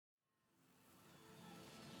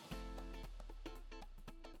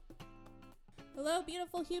Hello,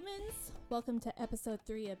 beautiful humans. Welcome to episode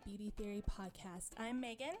 3 of Beauty Theory Podcast. I'm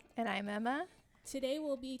Megan. And I'm Emma. Today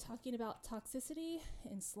we'll be talking about toxicity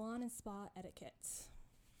in salon and spa etiquette.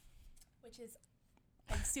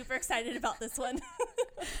 I'm super excited about this one.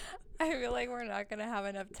 I feel like we're not going to have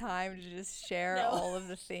enough time to just share all of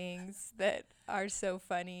the things that are so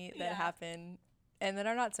funny that happen and that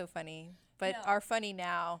are not so funny, but are funny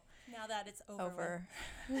now. Now that it's over.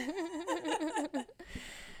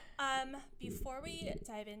 Before we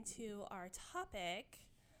dive into our topic,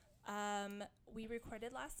 we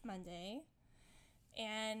recorded last Monday,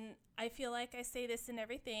 and I feel like I say this in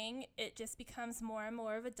everything, it just becomes more and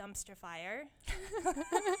more of a dumpster fire.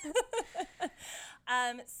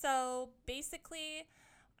 So basically,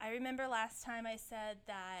 I remember last time I said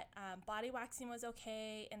that body waxing was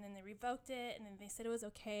okay, and then they revoked it, and then they said it was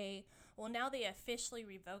okay. Well, now they officially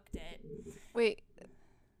revoked it. Wait.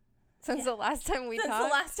 Since the last time we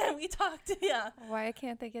talked? Yeah. Why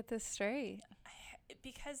can't they get this straight?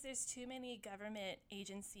 Because there's too many government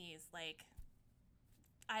agencies,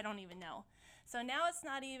 I don't even know. So now it's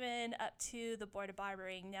not even up to the Board of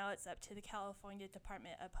Barbering. Now it's up to the California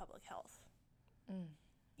Department of Public Health. Mm.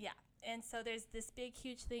 Yeah. And so there's this big,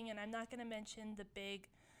 huge thing, and I'm not going to mention the big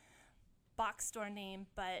box store name,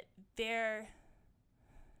 but they're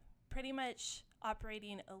pretty much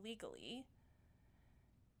operating illegally.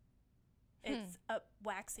 It's a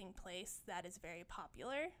waxing place that is very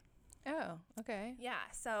popular. Oh, okay. Yeah,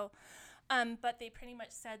 so, but they pretty much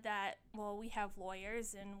said that, well, we have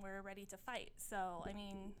lawyers and we're ready to fight. So, I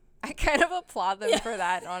mean, I kind of applaud them for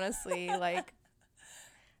that, honestly. Yeah.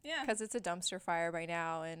 Because it's a dumpster fire by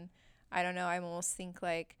now. And I don't know, I almost think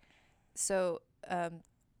the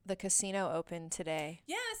casino opened today.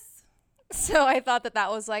 Yes. So I thought that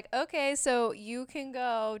was okay, so you can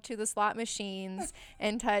go to the slot machines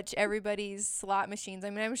and touch everybody's slot machines. I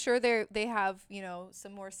mean, I'm sure they have,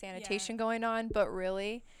 some more sanitation going on, but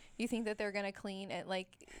really, you think that they're going to clean it?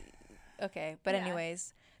 Okay. But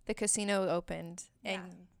anyways, the casino opened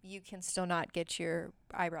and you can still not get your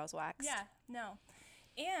eyebrows waxed. Yeah, no.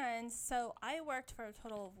 And so I worked for a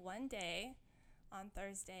total of 1 day on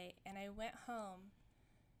Thursday, and I went home.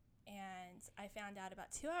 And I found out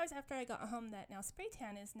about 2 hours after I got home that now spray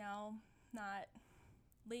tan is now not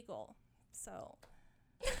legal. So.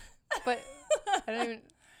 But I don't even,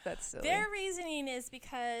 that's silly. Their reasoning is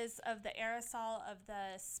because of the aerosol of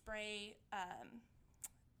the spray,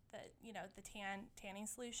 the tanning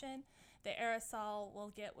solution. The aerosol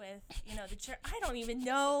will get with, the I don't even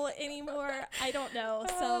know anymore. I don't know.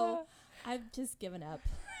 So I've just given up.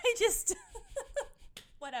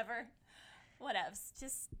 Whatever. Whatevs.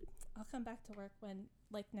 Just, I'll come back to work when,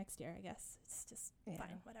 next year, I guess. It's just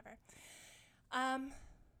fine, whatever.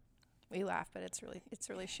 We laugh, but it's really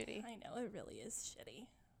shitty. I know, it really is shitty.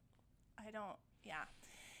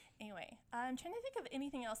 Anyway, I'm trying to think of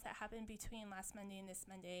anything else that happened between last Monday and this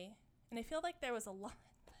Monday. And I feel like there was a lot.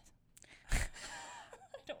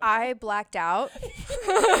 I blacked out.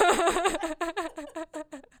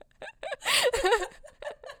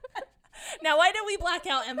 Now, why did we black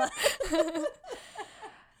out, Emma?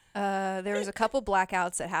 There was a couple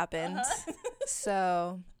blackouts that happened.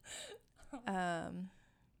 So, I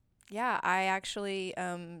actually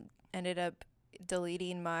ended up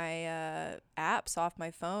deleting my apps off my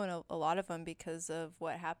phone, a lot of them, because of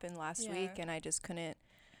what happened last week, and I just couldn't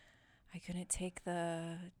take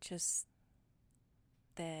the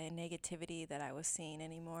negativity that I was seeing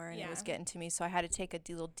anymore, and it was getting to me, so I had to take a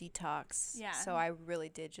little detox. Yeah. So I really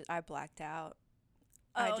did. I blacked out.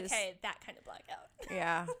 Oh, okay, that kind of blackout.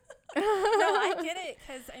 Yeah. No, I get it,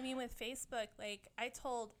 because, with Facebook, I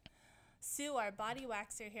told Sue, our body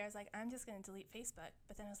waxer here, I was like, I'm just going to delete Facebook,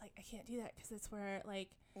 but then I was like, I can't do that, because it's where,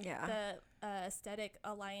 the Aesthetic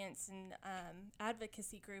Alliance and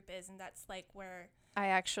advocacy group is, and that's, where... I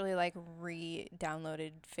actually,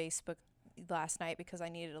 re-downloaded Facebook last night because I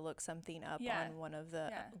needed to look something up on one of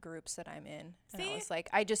the groups that I'm in. And I was like,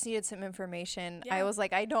 I just needed some information. I was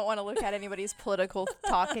like, I don't want to look at anybody's political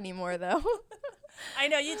talk anymore, though. I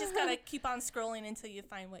know, you just gotta keep on scrolling until you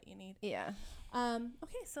find what you need. Yeah.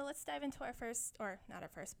 Okay, so let's dive into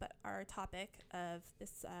our topic of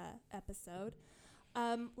this episode.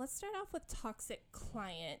 Let's start off with toxic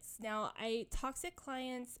clients. Now, toxic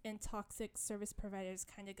clients and toxic service providers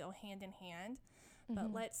kind of go hand in hand.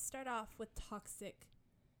 But let's start off with toxic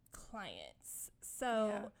clients.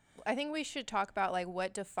 So I think we should talk about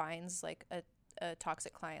what defines a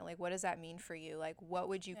toxic client. What does that mean for you? What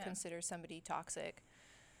would you consider somebody toxic?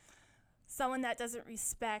 Someone that doesn't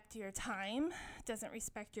respect your time, doesn't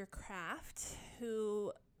respect your craft,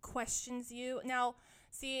 who questions you. Now,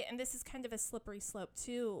 See, and this is kind of a slippery slope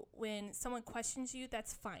too. When someone questions you,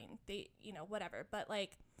 that's fine. They, whatever. But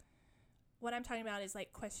like, what I'm talking about is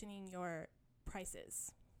like questioning your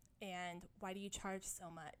prices and why do you charge so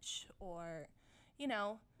much, or,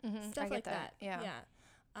 stuff like that. Yeah.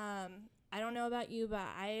 I don't know about you, but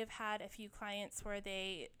I've had a few clients where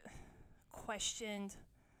they questioned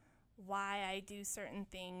why I do certain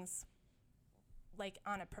things like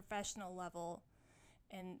on a professional level,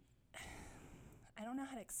 and I don't know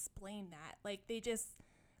how to explain that. Like, they just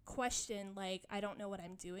question, like, I don't know what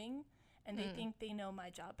I'm doing, and they think they know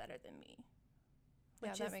my job better than me,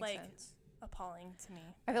 which that is makes like sense. appalling to me.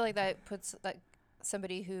 I feel like that puts like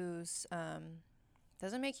somebody who's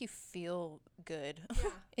doesn't make you feel good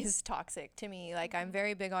is toxic to me. Like, I'm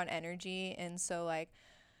very big on energy, and so like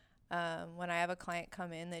when I have a client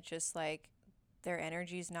come in that just like their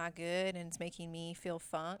energy's not good and it's making me feel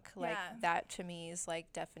funk, like that to me is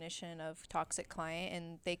like definition of toxic client,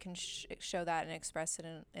 and they can show that and express it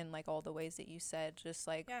in like all the ways that you said, just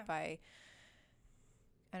like by,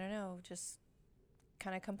 I don't know, just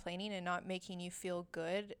kind of complaining and not making you feel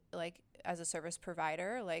good, like as a service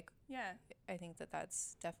provider. Like, I think that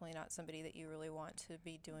that's definitely not somebody that you really want to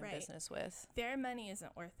be doing business with. Their money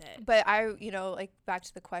isn't worth it. But like back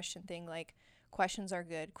to the question thing, like questions are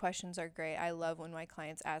good. Questions are great. I love when my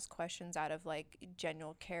clients ask questions out of like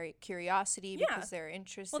genuine curiosity because they're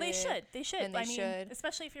interested. Well, they should. They should. And they should.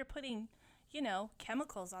 Especially if you're putting,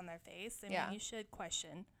 chemicals on their face. I mean, you should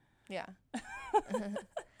question. Yeah.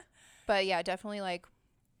 But yeah, definitely like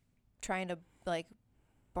trying to like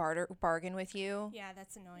bargain with you. Yeah,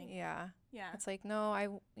 that's annoying. Yeah. Yeah. It's like,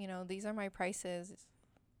 no, these are my prices.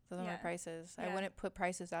 Those are my prices. I wouldn't put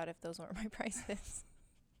prices out if those weren't my prices.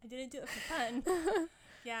 I didn't do it for fun.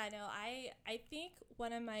 Yeah, no, I think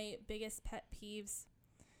one of my biggest pet peeves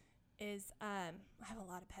is, I have a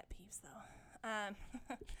lot of pet peeves though,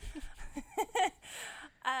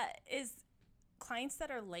 is clients that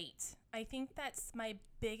are late. I think that's my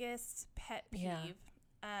biggest pet peeve.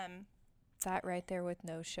 Yeah. That right there with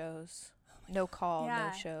no shows, no call, no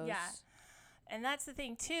shows. Yeah. And that's the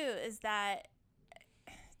thing too, is that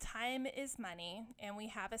time is money, and we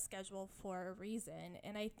have a schedule for a reason.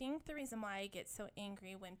 And I think the reason why I get so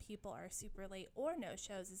angry when people are super late or no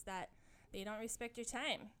shows is that they don't respect your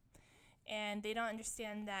time, and they don't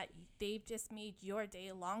understand that they've just made your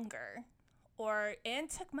day longer, and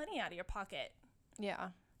took money out of your pocket. Yeah.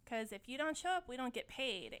 Because if you don't show up, we don't get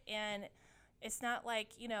paid. And it's not like,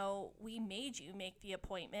 we made you make the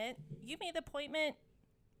appointment. You made the appointment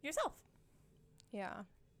yourself. Yeah.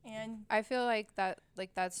 And I feel like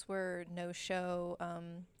that's where no-show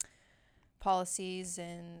policies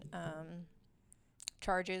and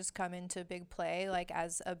charges come into big play, like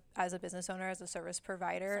as a business owner, as a service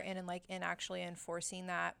provider, and in actually enforcing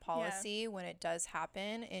that policy when it does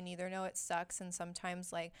happen. And either know it sucks, and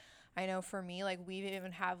sometimes like I know for me, like we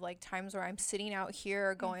even have like times where I'm sitting out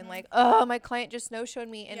here going like, oh, my client just no-showed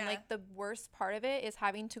me, and like the worst part of it is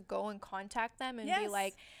having to go and contact them and be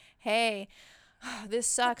like, hey, this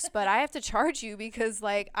sucks, but I have to charge you because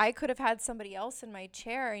like I could have had somebody else in my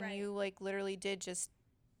chair, and you like literally did just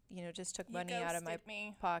took money out of my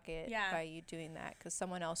pocket by you doing that, because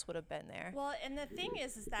someone else would have been there. Well, and the thing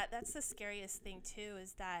is that that's the scariest thing too,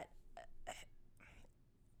 is that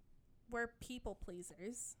we're people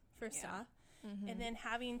pleasers first off, and then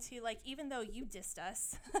having to, like, even though you dissed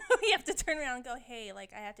us, we have to turn around and go, hey,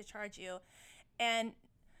 like, I have to charge you. And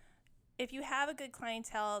if you have a good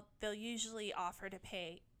clientele, they'll usually offer to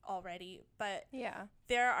pay already. But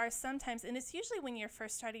there are sometimes, and it's usually when you're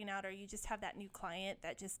first starting out, or you just have that new client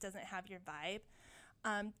that just doesn't have your vibe,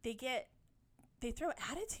 they throw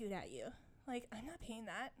attitude at you. Like, I'm not paying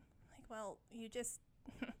that. Like, well, you just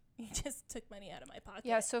took money out of my pocket.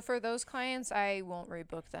 Yeah, so for those clients, I won't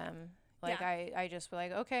rebook them. Like, I just be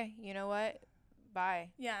like, okay, you know what? Bye.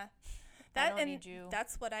 Yeah. I don't need you.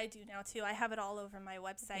 That's what I do now, too. I have it all over my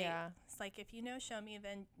website. Yeah. It's like, if you no-show me,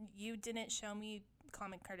 then you didn't show me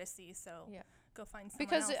common courtesy, so go find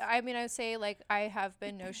someone else. Because, I mean, I would say, like, I have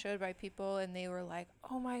been no-showed by people, and they were like,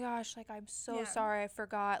 oh, my gosh, like, I'm so sorry, I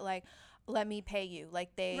forgot. Like, let me pay you.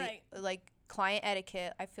 Like, they, like, client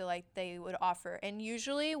etiquette, I feel like they would offer. And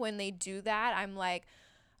usually when they do that, I'm like,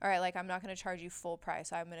 all right, like, I'm not going to charge you full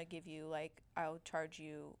price. I'm going to give you, like, I'll charge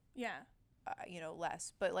you,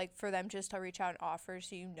 less. But, like, for them just to reach out and offer,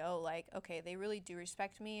 so like, okay, they really do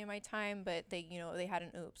respect me and my time, but they, they had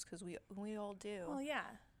an oops, because we all do. Well, yeah.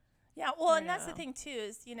 Yeah, well, and that's the thing, too,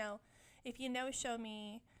 is, if you no-show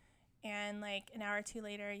me and, like, an hour or two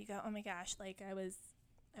later, you go, oh, my gosh, like, I was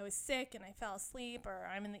I was sick and I fell asleep, or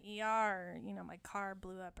I'm in the ER, or, you know, my car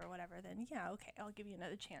blew up or whatever, then yeah, okay, I'll give you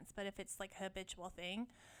another chance. But if it's like a habitual thing,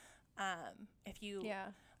 if you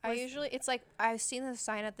I usually, it's like I've seen the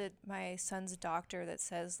sign at my son's doctor that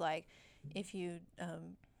says like if you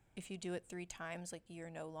do it 3 times, like you're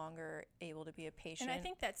no longer able to be a patient. And I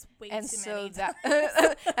think that's way and too so many that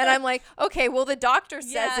and I'm like, okay, well the doctor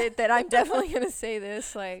says it, then I'm definitely gonna say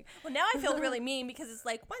this. Like, well, now I feel really mean because it's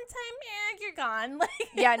like one time, you're gone. Like,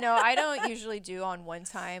 yeah, no, I don't usually do on one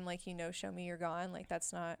time. Like, show me you're gone. Like,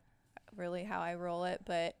 that's not really how I roll it.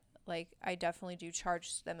 But like, I definitely do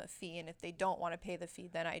charge them a fee, and if they don't want to pay the fee,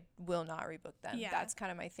 then I will not rebook them. Yeah. That's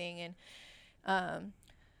kind of my thing. And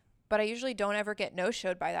but I usually don't ever get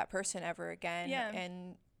no-showed by that person ever again. Yeah.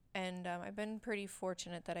 And I've been pretty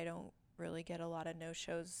fortunate that I don't really get a lot of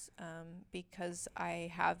no-shows because I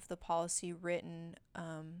have the policy written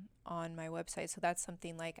on my website. So that's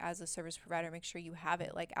something like, as a service provider, make sure you have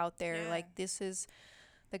it like out there. Yeah. Like, this is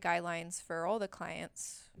the guidelines for all the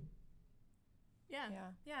clients. Yeah.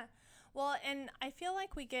 Well, and I feel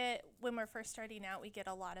like when we're first starting out, we get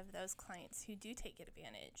a lot of those clients who do take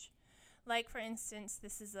advantage. Like, for instance,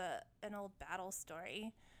 this is an old battle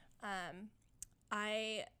story.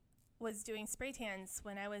 I was doing spray tans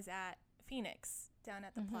when I was at Phoenix down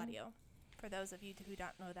at the Palladio. For those of you who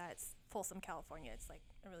don't know that, it's Folsom, California. It's like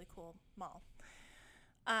a really cool mall.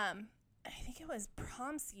 I think it was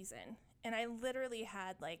prom season, and I literally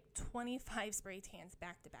had like 25 spray tans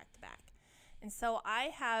back to back to back. And so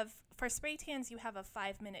for spray tans, you have a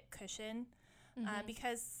 5-minute cushion.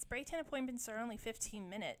 Because spray tan appointments are only 15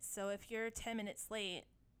 minutes. So if you're 10 minutes late,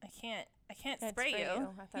 I can't spray you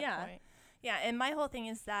at that point. Yeah, and my whole thing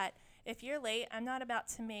is that if you're late, I'm not about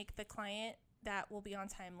to make the client that will be on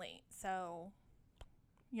time late. So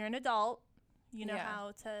you're an adult. You know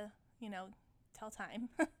how to, tell time,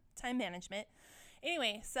 time management.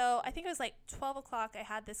 Anyway, so I think it was like 12 o'clock. I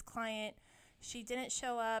had this client. She didn't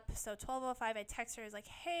show up. So 12:05, I text her. I was like,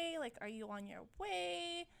 hey, like, are you on your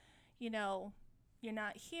way? You're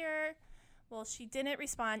not here. Well, she didn't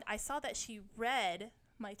respond. I saw that she read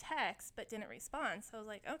my text but didn't respond. So I was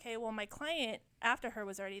like, okay, well, my client after her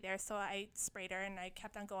was already there, so I sprayed her and I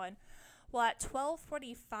kept on going. Well, at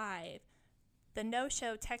 12:45, the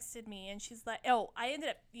no-show texted me, and she's like, I ended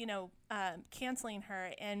up, canceling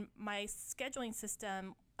her, and my scheduling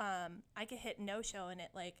system, I could hit no-show and it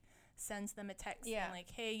like sends them a text saying like,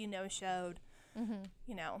 hey, you no-showed.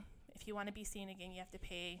 If you want to be seen again, you have to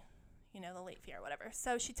pay the late fee or whatever.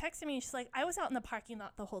 So she texted me and she's like, I was out in the parking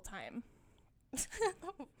lot the whole time.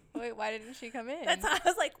 Wait, why didn't she come in? I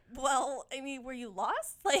was like, well, I mean, were you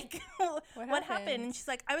lost? Like, what happened? And she's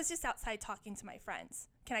like, I was just outside talking to my friends.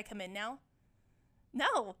 Can I come in now?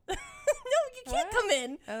 No. No, you can't come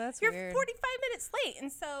in. Oh, that's You're weird. 45 minutes late.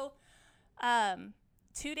 And so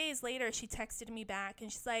 2 days later, she texted me back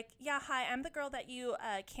and she's like, yeah, hi, I'm the girl that you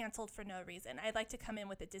canceled for no reason. I'd like to come in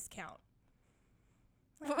with a discount.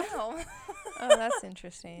 Like, no. Oh, that's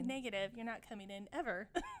interesting. Negative. You're not coming in ever.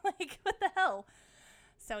 Like, what the hell?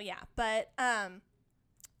 So, yeah. But, God.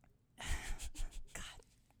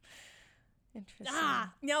 Interesting.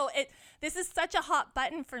 No, this is such a hot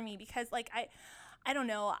button for me because, like, I don't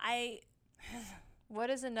know.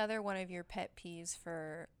 What is another one of your pet peeves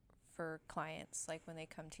for clients, like when they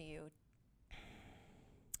come to you?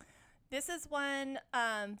 This is one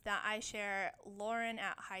that I share. Lauren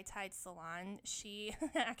at High Tide Salon, she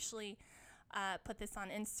actually put this on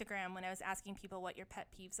Instagram when I was asking people what your pet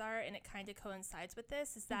peeves are, and it kind of coincides with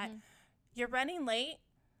this, is that you're running late,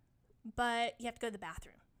 but you have to go to the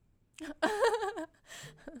bathroom.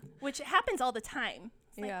 Which happens all the time.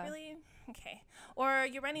 It's like, really? Okay. Or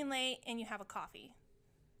you're running late and you have a coffee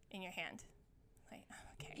in your hand. Like,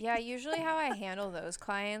 okay. Yeah, usually how I handle those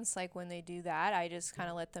clients, like when they do that, I just kind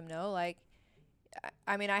of let them know, like,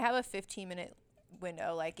 I mean, I have a 15-minute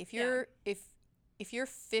window. Like, if you're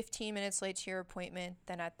 15 minutes late to your appointment,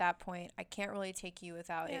 then at that point, I can't really take you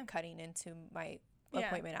without it cutting into my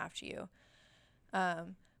appointment after you. But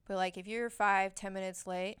like, if you're 5-10 minutes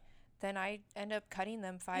late, then I end up cutting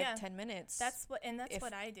them 5-10 minutes. That's what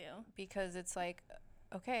I do. Because it's like,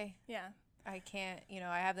 okay. Yeah. I can't,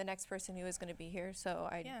 I have the next person who is going to be here, so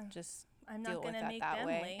I'm deal with that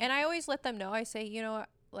way. Late. And I always let them know. I say,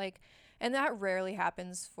 like, and that rarely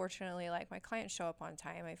happens, fortunately. Like, my clients show up on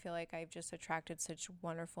time. I feel like I've just attracted such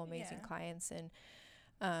wonderful, amazing clients, and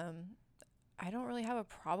I don't really have a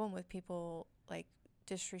problem with people, like,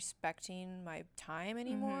 disrespecting my time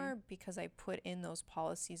anymore because I put in those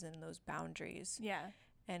policies and those boundaries. Yeah.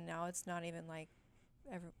 And now it's not even like,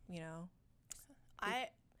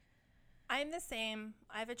 I'm the same.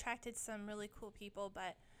 I've attracted some really cool people,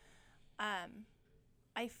 but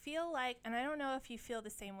I feel like, and I don't know if you feel the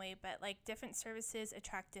same way, but like different services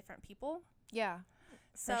attract different people. Yeah.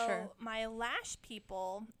 So For sure. my lash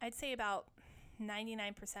people, I'd say about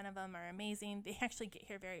 99% of them are amazing. They actually get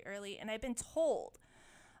here very early. And I've been told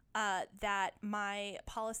that my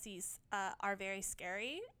policies are very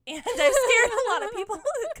scary. And I've scared a lot of people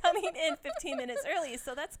coming in 15 minutes early.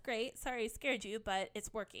 So that's great. Sorry I scared you, but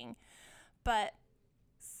it's working. But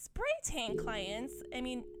spray tan clients, I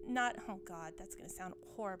mean, not, oh God, that's going to sound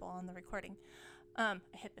horrible on the recording. I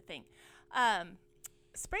hit the thing.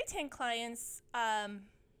 Spray tan clients, I'm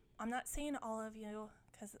not saying all of you,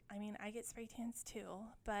 because, I mean, I get spray tans too,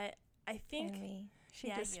 but I think... And me. She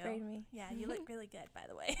just sprayed me. Yeah, you look really good, by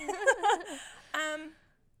the way.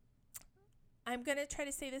 I'm going to try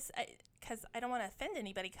to say this because I don't want to offend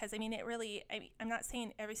anybody, because, I mean, it really... I'm not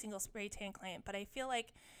saying every single spray tan client, but I feel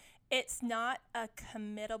like it's not a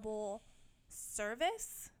committable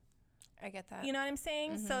service. I get that. You know what I'm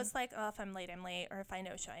saying? Mm-hmm. So it's like, oh, if I'm late, I'm late, or if I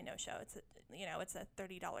no-show, I no-show. It's it's a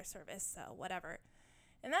 $30 service, so whatever.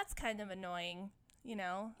 And that's kind of annoying, you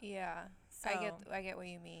know? Yeah. So, I get what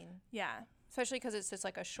you mean. Yeah. Especially because it's just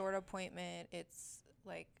like a short appointment. It's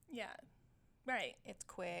like... Yeah. Right. It's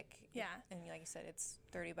quick. Yeah. And like you said, it's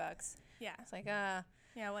 $30. Yeah. It's like, yeah,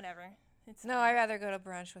 whatever. It's no, fine. I'd rather go to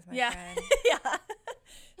brunch with my friend. Yeah.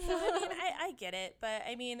 So, I mean, I get it. But,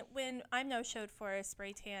 I mean, when I'm no-showed for a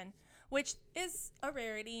spray tan, which is a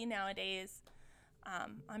rarity nowadays,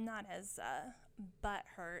 I'm not as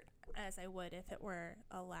butthurt as I would if it were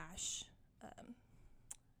a lash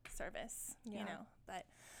service, you know. But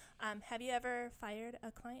have you ever fired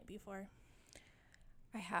a client before?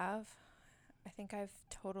 I have. I think I've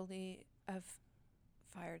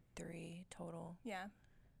fired 3 total. Yeah.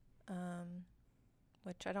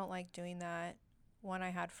 Which I don't like doing that. One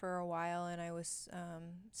I had for a while, and I was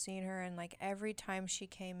seeing her, and like every time she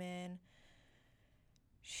came in,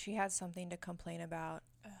 she had something to complain about.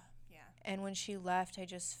 Yeah. And when she left, I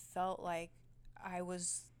just felt like I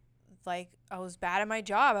was bad at my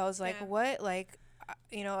job. I was like, what? Like,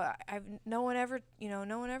 no one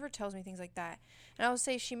ever tells me things like that. And I would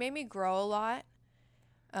say she made me grow a lot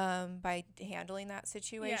by handling that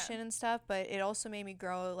situation and stuff, but it also made me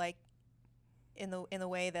grow like in the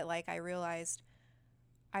way that like I realized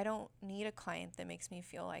I don't need a client that makes me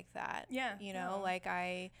feel like that. Yeah. You know, like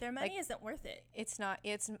their money isn't worth it. It's not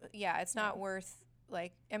worth,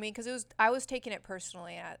 like, I mean, because I was taking it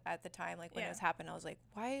personally at the time, like when it was happening. I was like,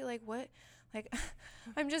 why, like, what, like,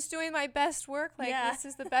 I'm just doing my best work, like this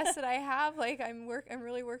is the best that I have, like I'm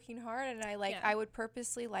really working hard, and I would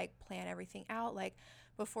purposely like plan everything out, like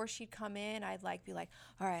before she'd come in, I'd like be like,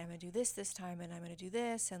 all right, I'm gonna do this time, and I'm gonna do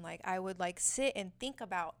this, and like I would like sit and think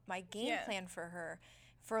about my game plan for her.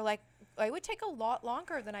 For like, it would take a lot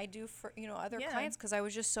longer than I do for other clients, because I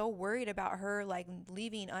was just so worried about her like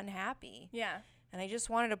leaving unhappy. Yeah. And I just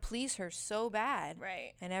wanted to please her so bad.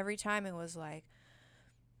 Right. And every time it was like,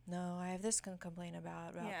 no, I have this to complain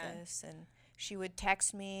about this. And she would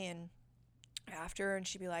text me and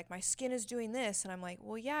she'd be like, my skin is doing this. And I'm like,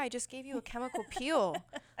 well, yeah, I just gave you a chemical peel.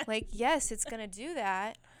 Like, yes, it's going to do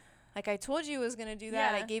that. Like I told you it was going to do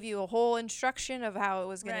that. I gave you a whole instruction of how it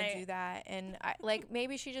was going to do that. And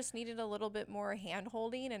maybe she just needed a little bit more hand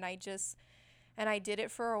holding, and I did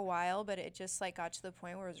it for a while, but it just like got to the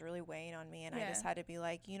point where it was really weighing on me, and I just had to be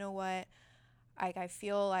like, you know what? I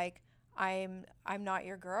feel like I'm not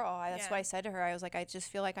your girl. That's what I said to her. I was like, I just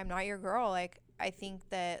feel like I'm not your girl. Like I think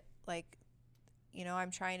that like,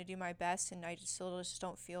 I'm trying to do my best, and I just still just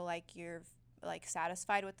don't feel like you're like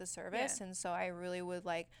satisfied with the service. And so I really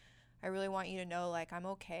want you to know, like, I'm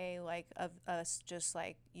okay, like, of us just,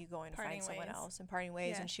 like, you going to find someone else and parting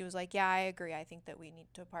ways. And she was like, yeah, I agree. I think that we need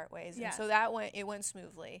to part ways. And so it went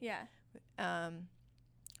smoothly. Yeah. I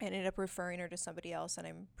ended up referring her to somebody else, and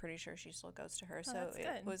I'm pretty sure she still goes to her. So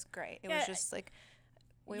it was great. It was just, like,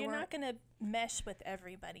 you're not going to mesh with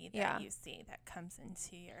everybody that you see that comes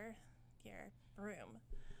into your room.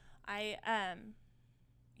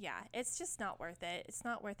 It's just not worth it. It's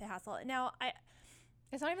not worth the hassle. Now,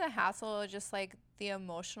 it's not even the hassle, just like the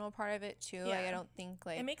emotional part of it too. Like I don't think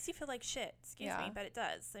like it makes you feel like shit. Excuse me, but it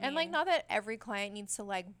does. I mean, like, not that every client needs to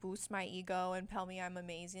like boost my ego and tell me I'm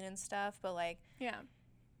amazing and stuff, but like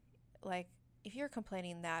like if you're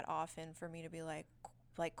complaining that often for me to be like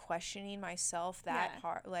questioning myself that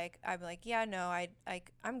hard, like I'm like,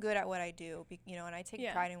 I'm good at what I do, and I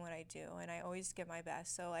take pride in what I do, and I always give my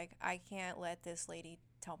best. So like I can't let this lady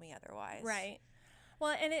tell me otherwise. Right.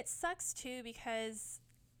 Well, and it sucks, too, because,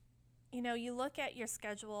 you look at your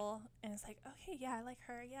schedule, and it's like, okay, yeah, I like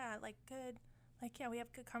her. Yeah, like, good. Like, yeah, we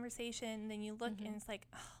have good conversation. And then you look, and it's like,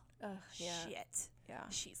 oh, shit.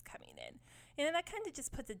 she's coming in. And then that kind of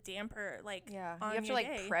just puts a damper, like, on you have to, like,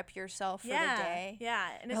 day. prep yourself for the day. Yeah.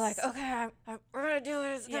 And you're like, okay, we're going to do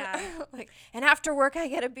this. Yeah. Like, and after work, I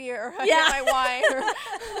get a beer. Or I get my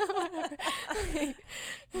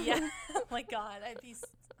wine. Yeah. Oh, my God. I'd be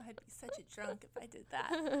such a drunk if I did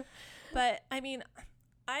that. But, I mean,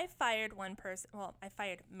 I fired one person. Well, I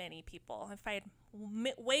fired many people. I fired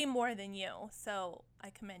way more than you. So I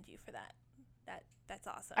commend you for that. That's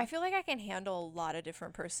awesome. I feel like I can handle a lot of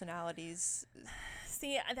different personalities.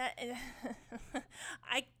 See, that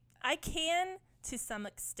I can to some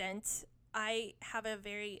extent. I have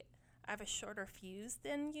a shorter fuse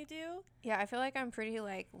than you do. Yeah, I feel like I'm pretty,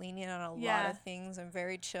 like, lenient on a lot of things. I'm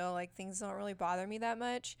very chill. Like, things don't really bother me that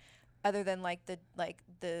much, other than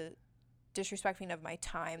the disrespecting of my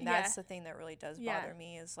time. That's the thing that really does bother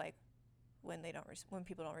me, is like when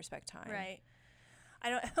people don't respect time. Right. I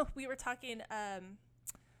don't. We were talking.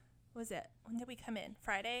 What was it? When did we come in?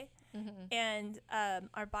 Friday. Mm-hmm. And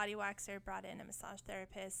our body waxer brought in a massage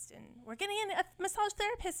therapist, and we're getting a massage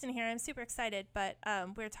therapist in here. I'm super excited. But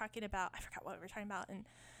we were talking about, I forgot what we were talking about, and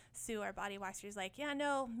Sue, our body waxer, is like, yeah,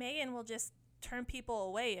 no, Megan will just turn people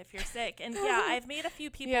away if you're sick. And yeah, I've made a few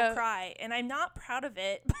people cry, and I'm not proud of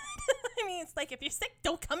it. But I mean, it's like, if you're sick,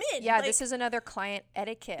 don't come in. Yeah, like, this is another client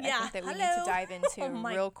etiquette. I think that we need to dive into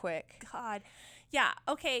real quick. God. Yeah.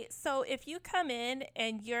 Okay. So if you come in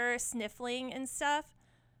and you're sniffling and stuff,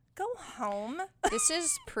 go home. This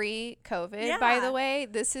is pre-COVID, by the way.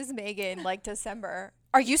 This is Megan, like, December.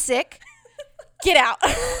 Are you sick? Get out.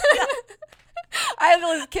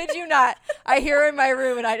 I kid you not. I hear her in my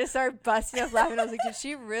room, and I just started busting up laughing. I was like, did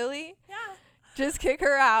she really? Yeah. Just kick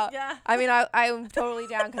her out. Yeah. I mean, I'm totally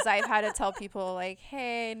down, because I've had to tell people, like,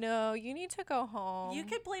 hey, no, you need to go home. You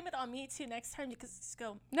could blame it on me, too, next time. Because just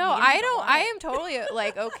go. No, I don't. I am totally,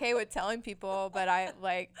 like, okay with telling people. But I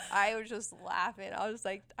was just laughing. I was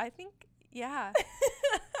like, I think, yeah.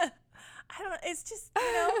 I don't know. It's just,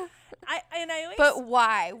 I always. But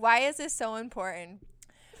why? Why is this so important?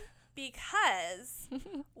 Because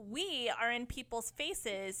we are in people's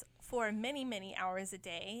faces for many, many hours a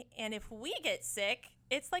day. And if we get sick,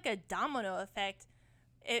 it's like a domino effect.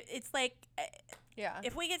 It's like,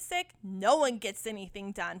 if we get sick, no one gets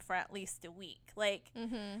anything done for at least a week. Like,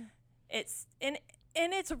 it's, and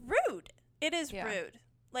it's rude. It is rude.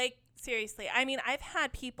 Like, seriously. I mean, I've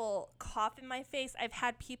had people cough in my face. I've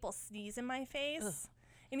had people sneeze in my face. Ugh.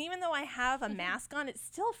 And even though I have a mask on, it's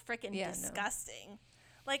still freaking disgusting. No.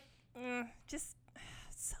 Like, just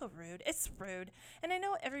so rude. It's rude. And I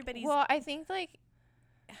know everybody's. Well, I think, like,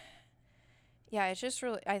 yeah, it's just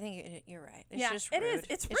really, I think you're right. It's just rude. It is.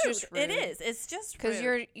 It's rude. Just rude. It is. It's just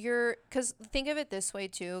rude. Because because think of it this way,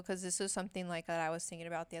 too, because this is something, like, that I was thinking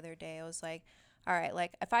about the other day. I was like, all right,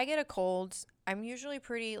 like, if I get a cold, I'm usually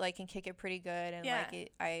pretty, like, can kick it pretty good. And,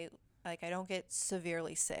 I don't get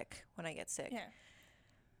severely sick when I get sick. Yeah.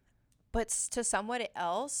 But to someone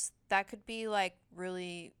else, that could be, like,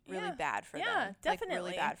 really, really bad for them. Yeah, definitely. Like,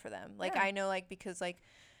 really bad for them. Like, I know, like, because, like,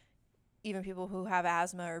 even people who have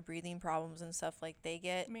asthma or breathing problems and stuff, like, they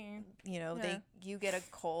get, you get a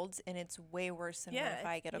cold, and it's way worse than if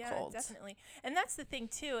I get a cold. Yeah, definitely. And that's the thing,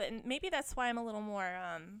 too. And maybe that's why I'm a little more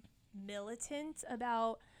militant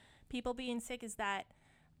about people being sick, is that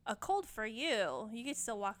a cold for you could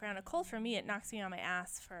still walk around. A cold for me, it knocks me on my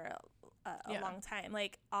ass for a long time.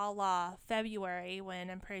 Like, a la February,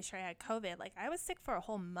 when I'm pretty sure I had COVID. Like, I was sick for a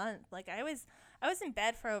whole month. Like, I was in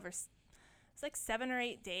bed for over, it's like 7 or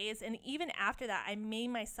 8 days. And even after that, I made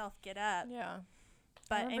myself get up. Yeah.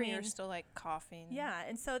 But I mean, you're still, like, coughing. Yeah.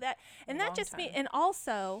 And so that just me. And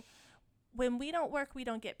also, when we don't work, we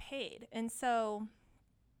don't get paid. And so,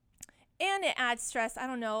 and it adds stress. I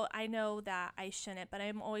don't know. I know that I shouldn't, but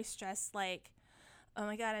I'm always stressed. Like, oh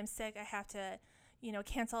my God, I'm sick. I have to,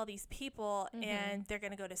 cancel all these people, and they're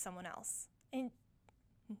going to go to someone else. And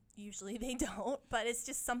usually they don't, but it's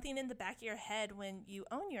just something in the back of your head when you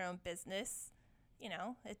own your own business.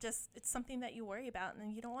 It's something that you worry about,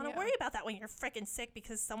 and you don't want to worry about that when you're freaking sick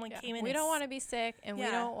because someone came in. We don't want to be sick, and we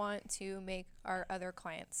don't want to make our other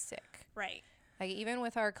clients sick. Right. Like, even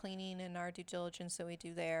with our cleaning and our due diligence that we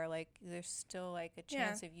do there, like, there's still, like, a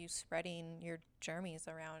chance of you spreading your germs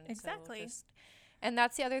around. Exactly. And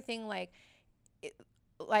that's the other thing, like,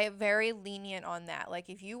 very lenient on that. Like,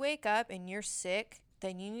 if you wake up and you're sick,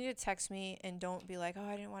 then you need to text me, and don't be like, oh,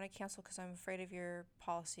 I didn't want to cancel because I'm afraid of your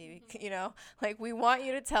policy. Like, we want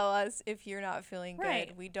you to tell us if you're not feeling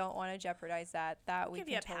good. We don't want to jeopardize that. That we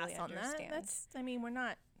can totally understand. That. We're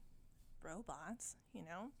not robots,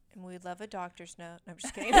 And we'd love a doctor's note. No, I'm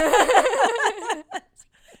just kidding.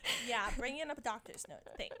 Yeah, bring in a doctor's note.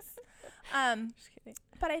 Thanks. Just kidding.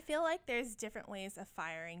 But I feel like there's different ways of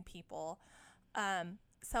firing people.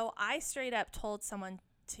 So I straight up told someone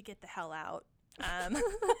to get the hell out. That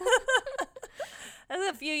was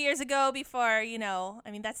a few years ago before, I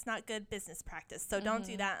mean, that's not good business practice. So don't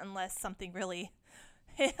do that unless something really,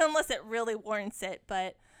 unless it really warrants it.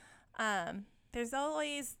 But there's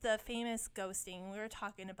always the famous ghosting. We were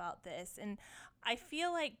talking about this. And I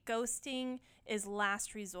feel like ghosting is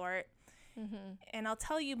last resort. And I'll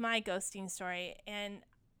tell you my ghosting story. And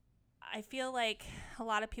I feel like a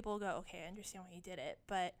lot of people go, okay, I understand why you did it.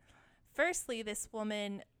 But firstly, this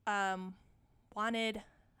woman wanted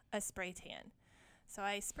a spray tan. So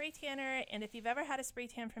I spray tan her. And if you've ever had a spray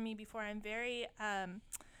tan from me before, I'm very,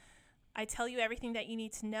 I tell you everything that you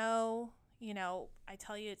need to know. I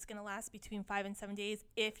tell you it's going to last between 5 and 7 days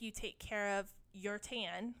if you take care of your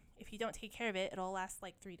tan. If you don't take care of it, it'll last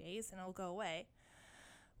like 3 days and it'll go away.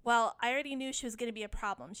 Well, I already knew she was going to be a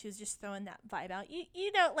problem. She was just throwing that vibe out.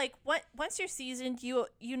 Like once you're seasoned, you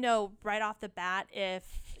know right off the bat if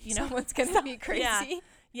someone's going to be crazy.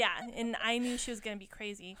 Yeah, and I knew she was going to be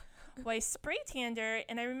crazy. Well, I spray tanned her,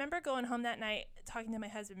 and I remember going home that night talking to my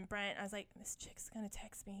husband, Brent. I was like, this chick's going to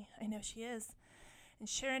text me. I know she is. And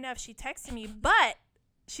sure enough, she texted me, but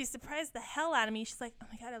she surprised the hell out of me. She's like, oh,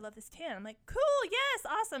 my God, I love this tan. I'm like, cool, yes,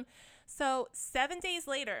 awesome. So 7 days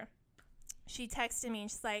later, she texted me, and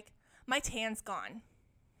she's like, my tan's gone.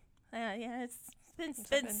 Yeah, it's been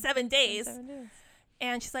 7 days. 7 days.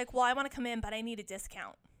 And she's like, well, I want to come in, but I need a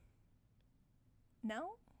discount.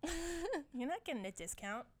 No, you're not getting a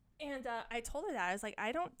discount. And I told her that. I was like,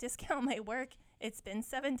 I don't discount my work. It's been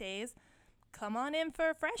 7 days. Come on in for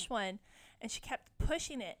a fresh one. And she kept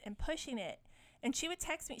pushing it and pushing it. And she would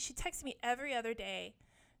text me. She texted me every other day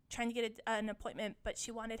trying to get an appointment, but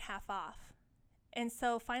she wanted half off. And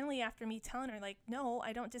so finally, after me telling her, like, no,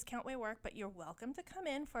 I don't discount my work, but you're welcome to come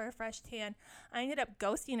in for a fresh tan, I ended up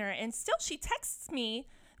ghosting her. And still she texts me.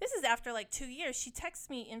 This is after like 2 years. She texts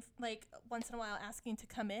me in like once in a while asking to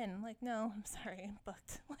come in. I'm like, no, I'm sorry, I'm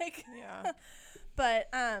booked. Like, yeah. But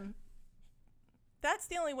that's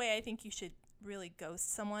the only way I think you should really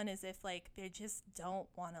ghost someone is if like they just don't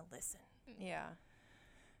want to listen. Yeah.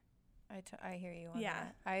 I hear you on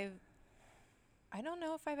that. I don't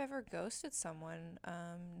know if I've ever ghosted someone.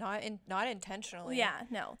 Not intentionally. Yeah,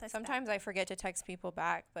 no. Sometimes I forget to text people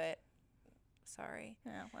back, but sorry.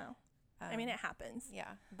 Yeah, well. I mean, it happens.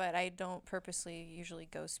 Yeah, but I don't purposely usually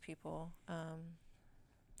ghost people. I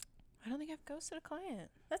don't think I've ghosted a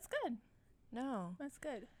client. That's good. No. That's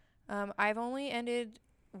good. I've only ended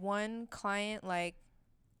one client that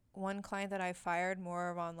I fired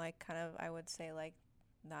more of on like kind of, I would say like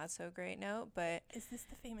not so great note, but. Is this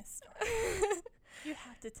the famous story? You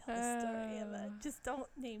have to tell the story, Emma. Just don't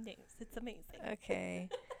name names. It's amazing. Okay.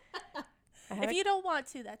 If you don't want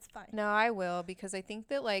to, that's fine. No, I will, because I think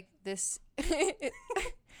that like this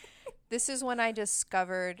this is when I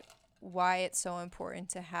discovered why it's so important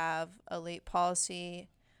to have a late policy,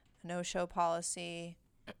 a no-show policy,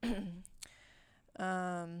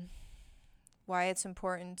 why it's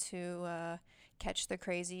important to catch the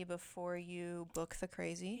crazy before you book the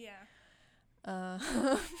crazy. Yeah.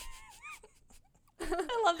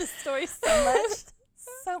 I love this story so much.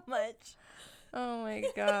 So much. Oh my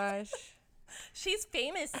gosh. She's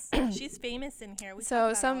famous. She's famous in here. We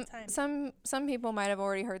so some people might have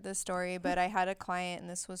already heard this story, but I had a client, and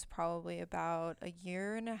this was probably about 1.5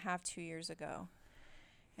 years, 2 years ago.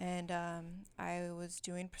 And I was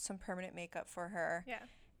doing some permanent makeup for her. Yeah.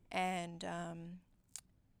 And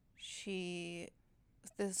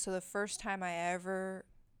so the first time I ever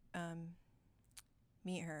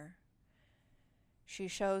meet her, she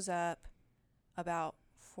shows up about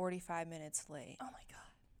 45 minutes late. Oh my God.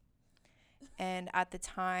 And at the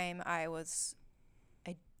time I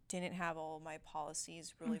didn't have all my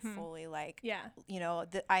policies really fully I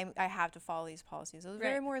have to follow these policies. It was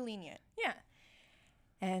very more lenient. Yeah.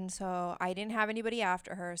 And so I didn't have anybody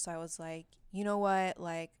after her, so I was like, you know what,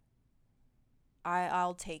 like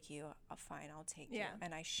I'll take you. Fine, I'll take you.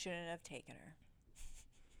 And I shouldn't have taken her.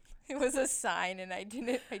 It was a sign, and I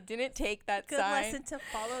didn't take that Good sign. Good lesson to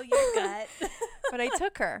follow your gut. But I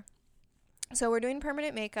took her. So we're doing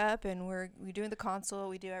permanent makeup, and we're doing the consult.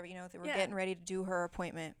 We do every, we're getting ready to do her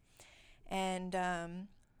appointment. And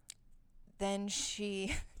then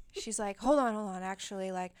she's like, hold on.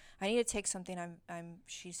 Actually, like, I need to take something.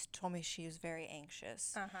 She's told me she was very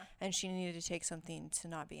anxious, and she needed to take something to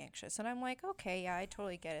not be anxious. And I'm like, okay, yeah, I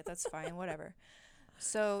totally get it. That's fine, whatever.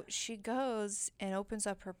 So she goes and opens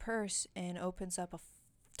up her purse and opens up a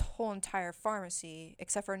whole entire pharmacy,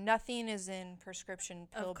 except for nothing is in prescription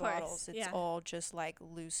pill bottles. It's all just like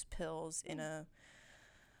loose pills in a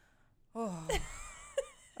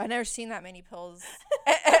I've never seen that many pills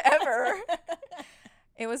ever.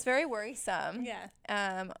 It was very worrisome. Yeah.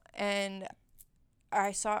 And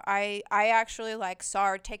I actually like saw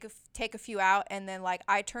her take a few out, and then like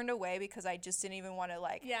I turned away because I just didn't even want to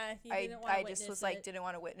like. Yeah. I just was like didn't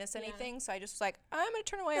want to witness anything, so I just was like, I'm gonna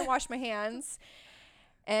turn away and wash my hands.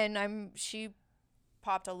 And she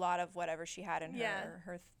popped a lot of whatever she had in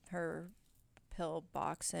her pill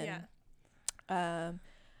box, and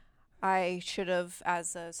I should have,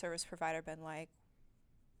 as a service provider, been like,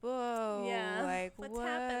 whoa, like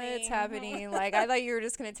what's happening? Like I thought you were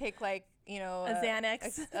just gonna take like, you know, a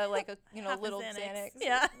Xanax, like a little Xanax.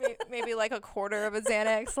 Yeah. Maybe like a quarter of a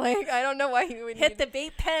Xanax. Like I don't know why you would hit the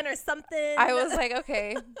vape pen or something. I was like,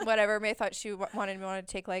 okay, whatever. May thought she wanted to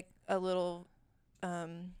take like a little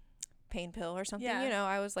pain pill or something. You know,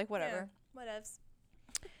 I was like, whatever. Yeah, whatevs.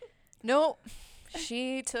 Nope.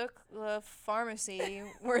 She took the pharmacy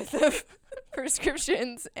worth of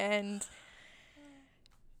prescriptions, and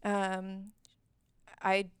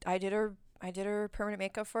I did her permanent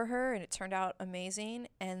makeup for her, and it turned out amazing.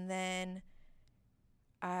 And then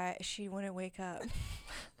she wouldn't wake up.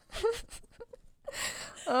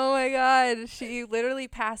 Oh my God, she literally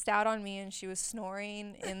passed out on me, and she was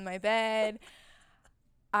snoring in my bed.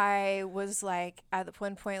 I was like at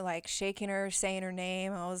one point like shaking her, saying her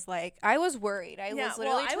name. I was worried. I was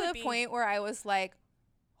literally to the point where I was like,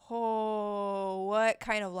 oh, what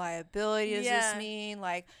kind of liability does this mean?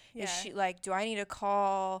 Like, is she like, do I need to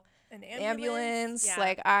call an ambulance? Yeah.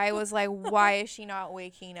 Like, I was like, why is she not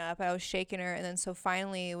waking up? I was shaking her, and then so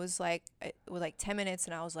finally it was like 10 minutes,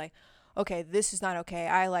 and I was like, okay, this is not okay.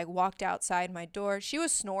 I like walked outside my door. She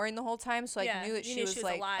was snoring the whole time, so I knew that she was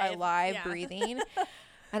like alive breathing.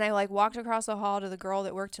 And I like walked across the hall to the girl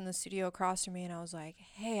that worked in the studio across from me, and I was like,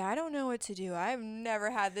 hey, I don't know what to do. I've never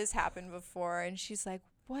had this happen before. And she's like,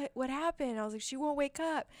 what happened? And I was like, she won't wake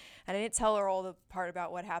up. And I didn't tell her all the part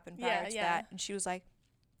about what happened prior to that. And she was like,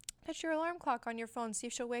 that's your alarm clock on your phone. See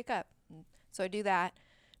if she'll wake up. So I do that.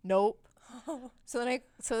 Nope. So then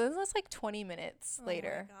that's like 20 minutes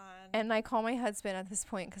later. My God. And I call my husband at this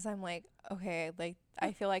point because I'm like, okay, like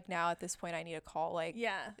I feel like now at this point I need to call like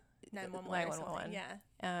 911. Yeah.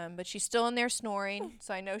 But she's still in there snoring,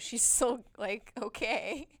 so I know she's still like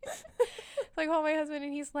okay. So I call my husband,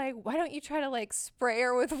 and he's like, why don't you try to like spray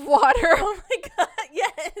her with water? Oh my God,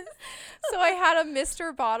 yes. So I had a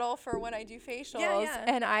mister bottle for when I do facials,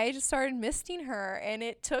 and I just started misting her, and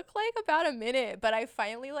it took like about a minute, but I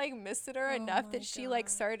finally like misted her enough that she like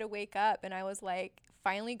started to wake up, and I was like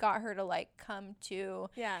finally got her to like come to.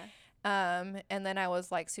 Yeah. And then I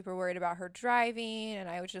was like super worried about her driving, and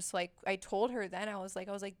I was just like, I told her then, I was like,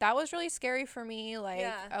 that was really scary for me. Like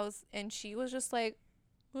and she was just like,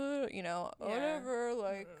 you know, whatever,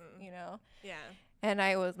 like, you know. Yeah. And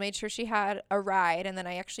I made sure she had a ride, and then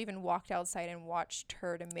I actually even walked outside and watched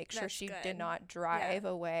her to make sure she did not drive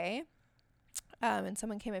away. And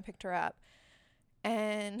someone came and picked her up,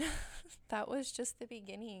 and that was just the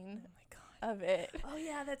beginning. Oh my God. Of it. Oh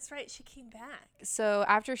yeah, that's right. She came back. So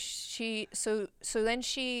after then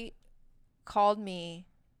she called me,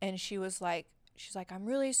 and she's like, I'm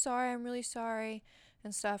really sorry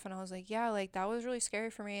and stuff. And I was like, yeah, like that was really scary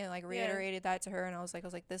for me, and like reiterated that to her. And I was like,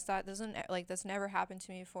 that doesn't like, this never happened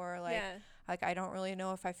to me before. Like, like I don't really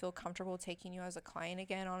know if I feel comfortable taking you as a client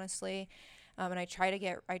again, honestly. And I tried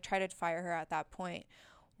to fire her at that point.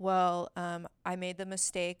 Well, I made the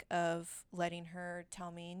mistake of letting her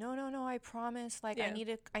tell me, no, I promise. Like, I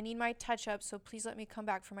need my touch up. So please let me come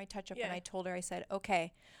back for my touch up. And I told her, I said,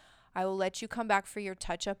 okay, I will let you come back for your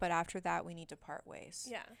touch up, but after that, we need to part ways.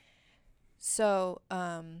 Yeah. So,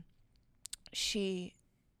 she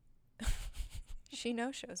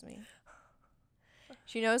no-shows me.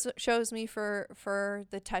 She shows me for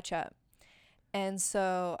the touch up. And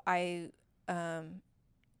so I,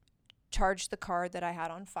 charged the card that I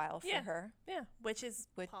had on file for her. Yeah, which is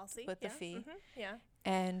policy. With the fee. Mm-hmm. Yeah.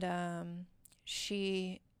 And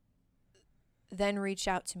she then reached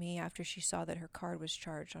out to me after she saw that her card was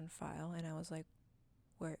charged on file, and I was like,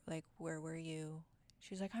 where were you?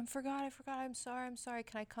 She's like, I forgot. I'm sorry.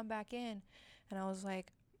 Can I come back in? And I was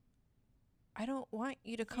like, I don't want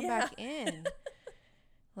you to come back in.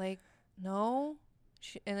 Like, no.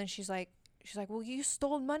 And then she's like, well, you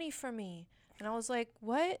stole money from me. And I was like,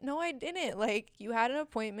 what? No, I didn't. Like, you had an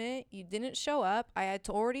appointment. You didn't show up. I had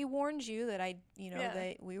already warned you that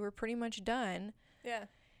that we were pretty much done. Yeah.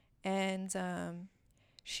 And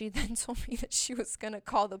she then told me that she was going to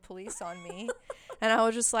call the police on me. And I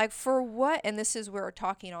was just like, for what? And this is where we're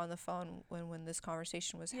talking on the phone when this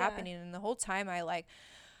conversation was happening. And the whole time I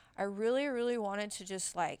really, really wanted to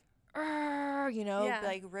just like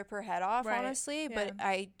like rip her head off, Right. honestly. Yeah. But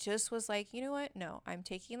I just was like, you know what? No, I'm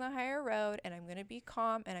taking the higher road, and I'm going to be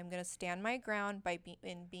calm, and I'm going to stand my ground by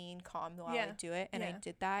being calm while I do it. And I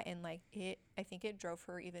did that. And like I think it drove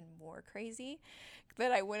her even more crazy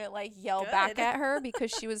that I wouldn't like yell back at her,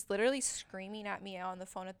 because she was literally screaming at me on the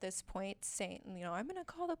phone at this point saying, I'm going to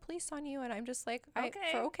call the police on you. And I'm just like,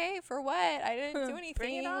 for what? I didn't do anything.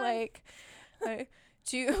 Bring it on.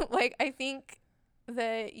 Like, I think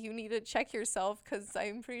that you need to check yourself, because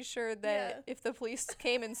I'm pretty sure that if the police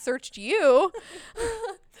came and searched you,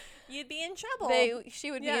 you'd be in trouble.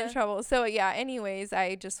 She would be in trouble. So anyways,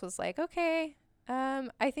 I just was like, okay,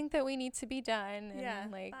 I think that we need to be done,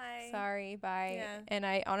 and like, bye. Sorry, bye. And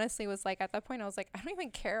I honestly was like, at that point I was like, I don't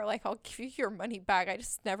even care, like, I'll give you your money back, I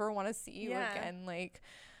just never want to see you again, like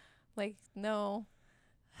no.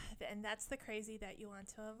 And that's the crazy that you want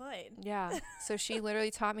to avoid. Yeah. So she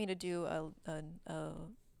literally taught me to do a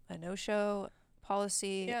no-show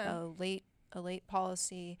policy, a late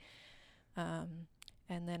policy, and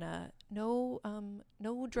then no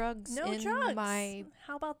drugs my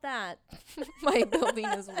how about that? my building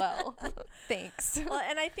as well. Thanks. Well,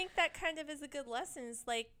 and I think that kind of is a good lesson. Is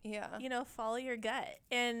like, follow your gut.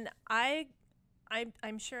 And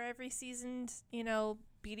I'm sure every seasoned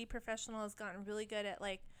beauty professional has gotten really good at,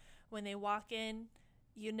 like, when they walk in,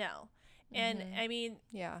 and I mean,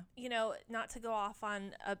 not to go off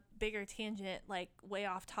on a bigger tangent, like way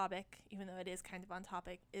off topic, even though it is kind of on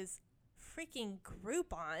topic, is freaking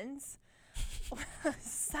Groupons.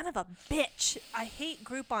 Son of a bitch. I hate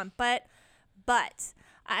Groupon, but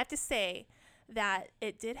I have to say that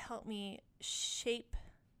it did help me shape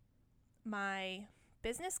my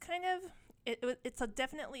business, kind of. It's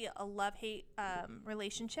definitely a love-hate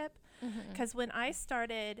relationship, because when I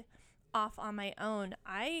started off on my own,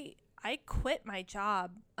 I quit my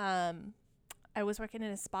job. I was working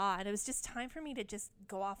in a spa, and it was just time for me to just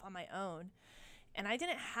go off on my own, and I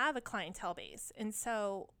didn't have a clientele base, and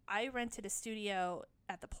so I rented a studio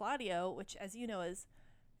at the Palladio, which, as you know, is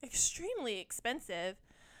extremely expensive,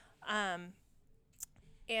 and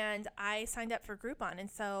I signed up for Groupon, and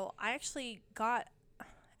so I actually got,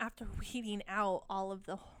 after weeding out all of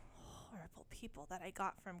the horrible people that I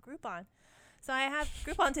got from Groupon. So I have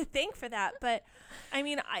Groupon to thank for that. But, I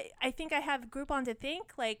mean, I think I have Groupon to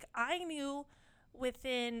thank. Like, I knew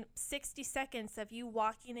within 60 seconds of you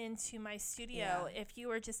walking into my studio, if you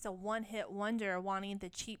were just a one-hit wonder wanting the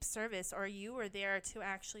cheap service, or you were there to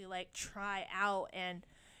actually, like, try out and,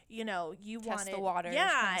 you test wanted the waters,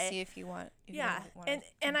 kind of see if you want, and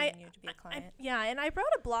I to be a client. And I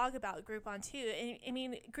wrote a blog about Groupon too. And I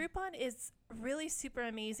mean, Groupon is really super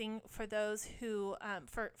amazing for those who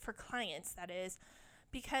for clients, that is,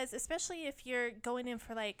 because especially if you're going in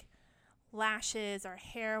for like lashes or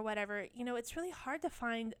hair or whatever, it's really hard to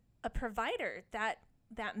find a provider that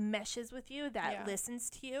meshes with you, that listens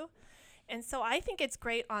to you. And so I think it's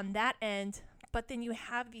great on that end, but then you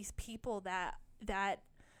have these people that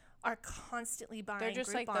are constantly buying Groupon. They're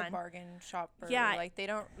just like the bargain shopper. Like they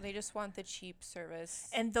just want the cheap service.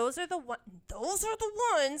 And those are the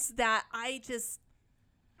ones that I just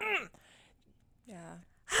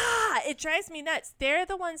it drives me nuts. They're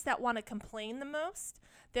the ones that want to complain the most.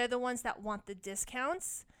 They're the ones that want the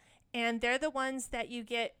discounts, and they're the ones that you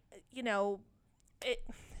get, it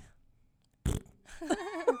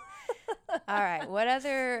All right. What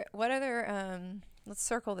other let's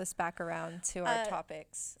circle this back around to our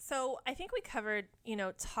topics. So I think we covered,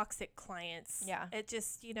 toxic clients. Yeah. It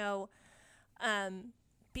just,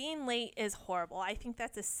 being late is horrible. I think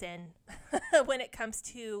that's a sin when it comes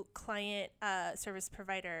to client service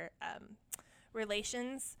provider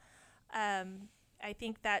relations. I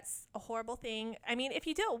think that's a horrible thing. I mean, if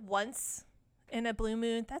you do it once in a blue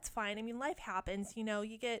moon, that's fine. I mean, life happens.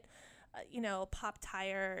 You get, a pop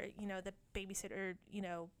tire, the babysitter,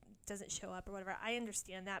 doesn't show up or whatever. I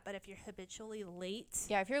understand that, but if you're habitually late,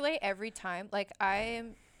 if you're late every time, like I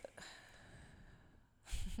am,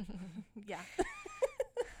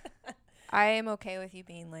 I am okay with you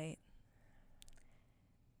being late,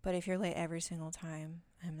 but if you're late every single time,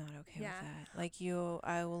 I'm not okay with that. Like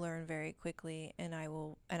I will learn very quickly, and I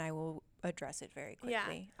will address it very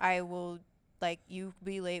quickly. I will, like, you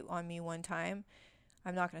be late on me one time,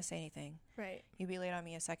 I'm not going to say anything. Right. You be late on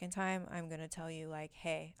me a second time, I'm going to tell you, like,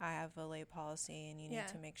 hey, I have a late policy, and you need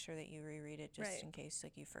to make sure that you reread it just in case,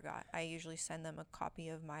 like, you forgot. I usually send them a copy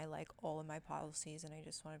of my, like, all of my policies, and I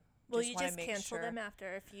just want to you just cancel them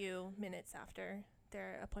after a few minutes after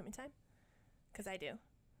their appointment time? Because I do.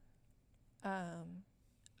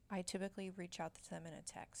 I typically reach out to them in a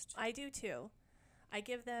text. I do too. I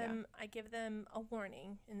give them a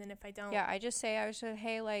warning, and then if I don't, I just say,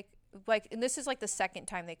 hey, like, like, and this is like the second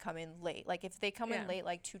time they come in late. Like if they come in late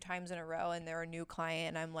like 2 times in a row and they're a new client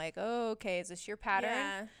and I'm like, oh, okay, is this your pattern?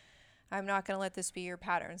 Yeah. I'm not going to let this be your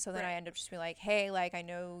pattern. So then I end up just being like, hey, like, I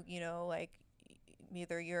know, you know, like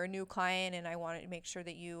either you're a new client and I wanted to make sure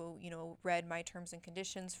that you know, read my terms and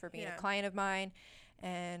conditions for being a client of mine.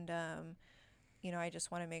 And, you know, I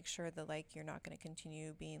just want to make sure that like you're not going to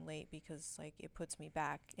continue being late because like it puts me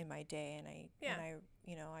back in my day and I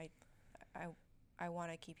you know, I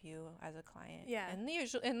want to keep you as a client. Yeah. And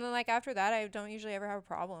then like after that, I don't usually ever have a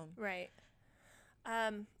problem. Right.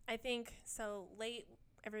 I think so late.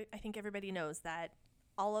 I think everybody knows that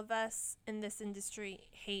all of us in this industry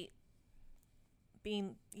hate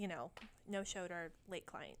being, you know, no-showed or late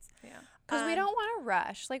clients. Yeah. Because we don't want to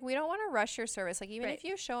rush. Like, we don't want to rush your service. Like, even if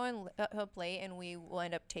you show up late and we will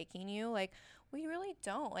end up taking you, like, we really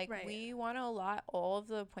don't. Like, we want to allot all of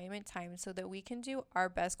the appointment time so that we can do our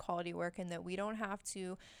best quality work and that we don't have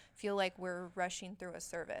to feel like we're rushing through a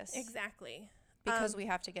service. Exactly. Because we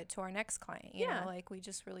have to get to our next client. You know, like, we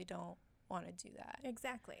just really don't want to do that.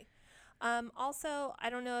 Exactly. Also, I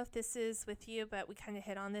don't know if this is with you, but we kind of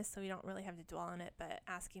hit on this, so we don't really have to dwell on it, but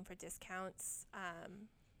asking for discounts,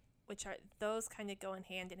 which are, those kind of go in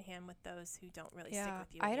hand with those who don't really stick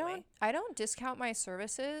with you anyway. I don't discount my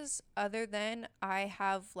services other than I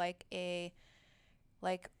have like if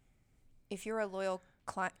you're a loyal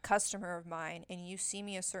customer of mine and you see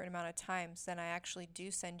me a certain amount of times, then I actually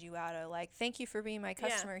do send you out a like, thank you for being my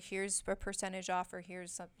customer. Here's a percentage off, or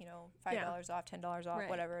here's some, you know, $5 off, $10 off,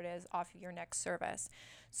 whatever it is, off your next service.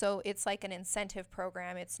 So it's like an incentive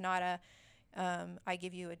program. It's not a I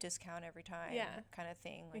give you a discount every time kind of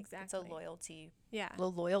thing. Like it's a loyalty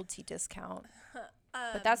discount.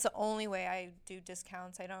 But that's the only way I do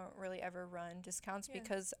discounts. I don't really ever run discounts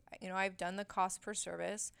because, you know, I've done the cost per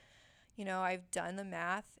service. You know, I've done the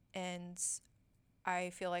math, and I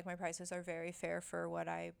feel like my prices are very fair for what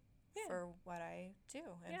I do and for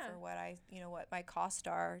what I, you know, what my costs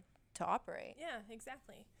are to operate. Yeah,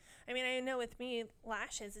 exactly. I mean, I know with me,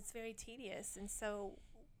 lashes, it's very tedious, and so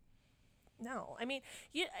no. I mean,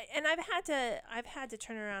 I've had to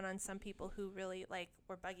turn around on some people who really like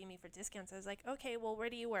were bugging me for discounts. I was like, okay, well, where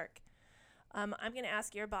do you work? I'm going to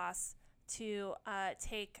ask your boss to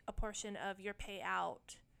take a portion of your pay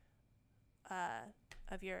out.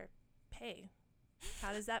 Of your pay.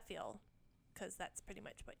 How does that feel? Because that's pretty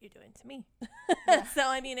much what you're doing to me. So,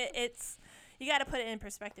 I mean, it's, you got to put it in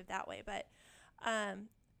perspective that way. But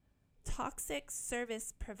toxic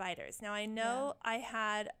service providers. Now, I know I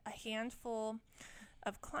had a handful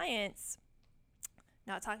of clients,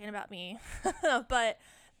 not talking about me, but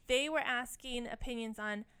they were asking opinions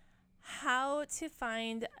on how to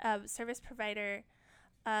find a service provider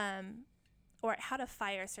or how to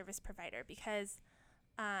fire a service provider, because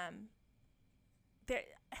I've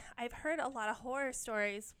heard a lot of horror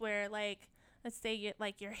stories where, like, let's say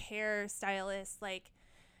like your hairstylist like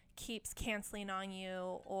keeps canceling on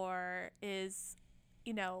you or is,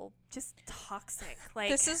 you know, just toxic.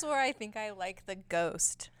 Like, this is where I think I like the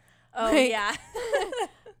ghost. Oh, like, yeah.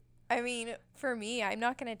 I mean, for me, I'm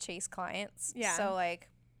not going to chase clients. Yeah. So like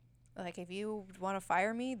if you want to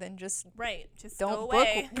fire me, then just don't book.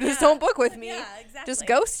 Just don't book with me. Yeah, exactly. Just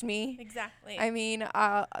ghost me. Exactly. I mean,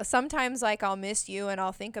 sometimes like I'll miss you and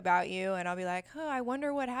I'll think about you and I'll be like, oh, I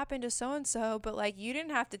wonder what happened to so and so, but like you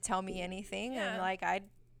didn't have to tell me anything, and like I'd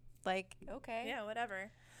like, okay, yeah, whatever.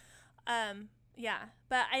 Yeah,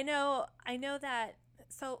 but I know that.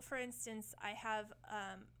 So, for instance, I have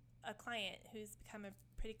a client who's become a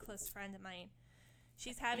pretty close friend of mine.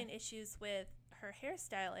 She's having issues with her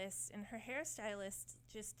hairstylist, and her hairstylist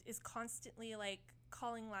just is constantly like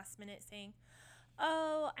calling last minute saying,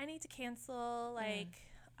 oh, I need to cancel, like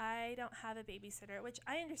I don't have a babysitter, which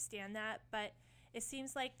I understand that, but it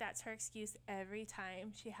seems like that's her excuse every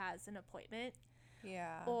time she has an appointment.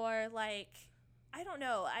 Yeah. Or like, I don't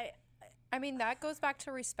know, I mean, that goes back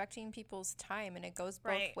to respecting people's time, and it goes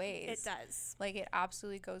both ways. It does. Like, it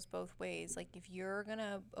absolutely goes both ways. Like, if you're going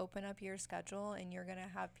to open up your schedule and you're going to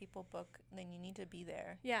have people book, then you need to be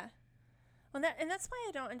there. Yeah. Well, that's why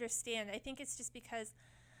I don't understand. I think it's just because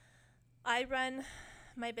I run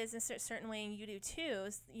my business a certain way and you do too.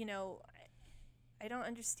 You know, I don't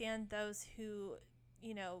understand those who,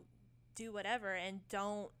 you know, do whatever and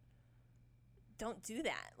don't do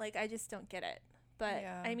that. Like, I just don't get it. But,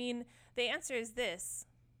 I mean, the answer is this: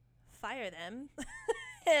 fire them.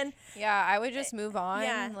 And yeah, I would just move on.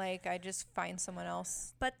 Yeah. Like, I just find someone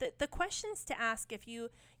else. But the questions to ask if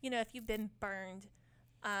you've been burned,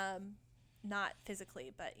 not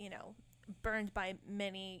physically, but, you know, burned by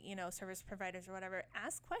many, service providers or whatever,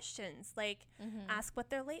 ask questions. Like, ask what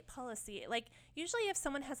their late policy. Like, usually if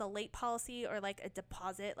someone has a late policy or like a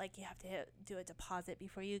deposit, like you have to do a deposit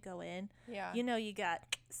before you go in. Yeah. You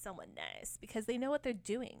got someone nice because they know what they're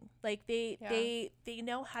doing. Like they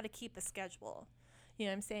know how to keep a schedule. You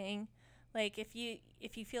know what I'm saying? Like if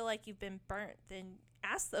you feel like you've been burnt, then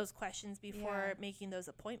ask those questions before making those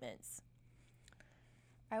appointments.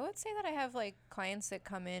 I would say that I have like clients that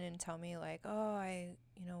come in and tell me like, oh, I,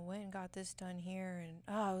 went and got this done here and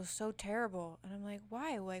it was so terrible. And I'm like,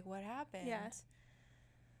 why? Like, what happened? Yeah.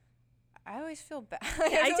 I always feel bad.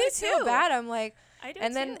 I do too. Feel bad. I'm like, I do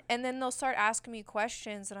and then they'll start asking me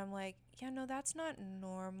questions and I'm like, yeah, no, that's not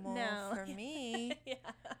normal for me.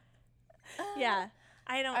 Yeah.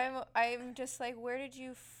 I don't. I'm just like, where did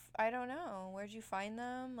you? I don't know. Where'd you find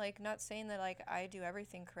them? Like, not saying that like I do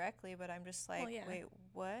everything correctly, but I'm just like, wait,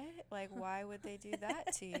 what? Like, why would they do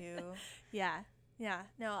that to you? Yeah.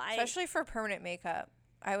 No, especially for permanent makeup.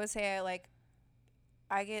 I would say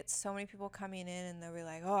I get so many people coming in and they'll be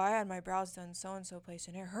like, oh, I had my brows done so and so place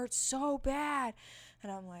and it hurts so bad,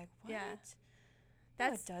 and I'm like, what? Yeah.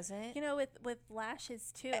 No, it doesn't. With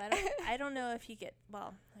lashes too. I don't know if you get,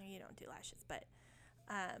 well, you don't do lashes, but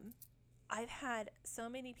I've had so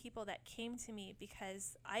many people that came to me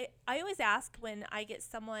because I always ask when I get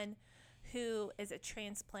someone who is a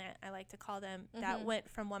transplant, I like to call them, that went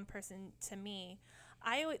from one person to me.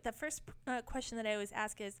 The first question that I always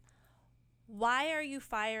ask is, why are you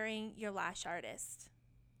firing your lash artist?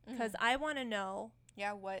 Because I want to know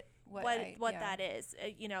what that is,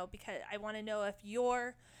 because I want to know if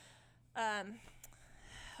you're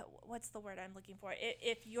what's the word I'm looking for?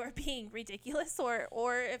 If you're being ridiculous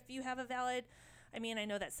or if you have a valid, I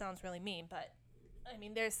know that sounds really mean, but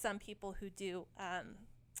there's some people who do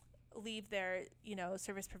leave their,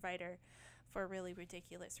 service provider for really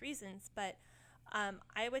ridiculous reasons. But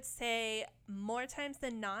I would say more times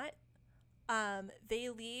than not, they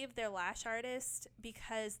leave their lash artist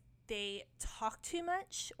because they talk too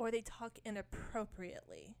much or they talk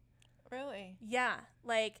inappropriately. Really? Yeah.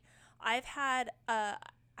 Like I've had,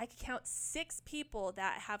 I could count 6 people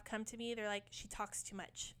that have come to me. They're like, she talks too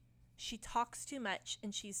much. She talks too much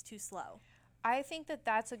and she's too slow. I think that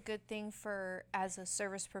that's a good thing for as a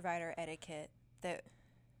service provider etiquette, that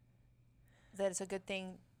it's a good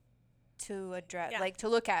thing to address, like to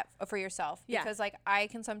look at for yourself, because like I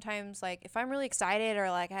can sometimes, like if I'm really excited or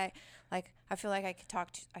like I feel like I could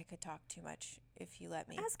talk too much if you let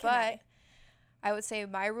me. But I would say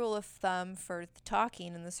my rule of thumb for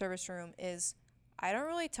talking in the service room is I don't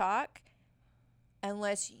really talk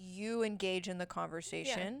unless you engage in the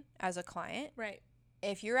conversation as a client. Right.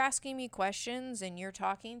 If you're asking me questions and you're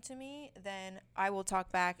talking to me, then I will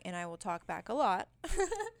talk back, and I will talk back a lot.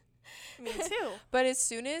 Me too. But as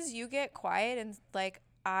soon as you get quiet, and like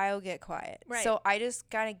I'll get quiet. Right. So I just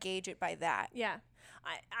gotta gauge it by that. Yeah,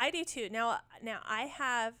 I do too. Now I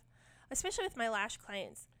have, especially with my lash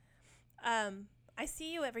clients, I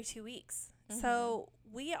see you every 2 weeks. So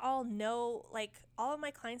we all know, like all of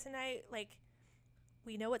my clients and I, like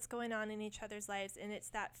we know what's going on in each other's lives, and it's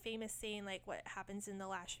that famous saying, like what happens in the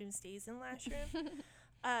lash room stays in the lash room.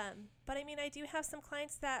 But I do have some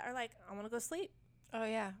clients that are like, I want to go sleep. Oh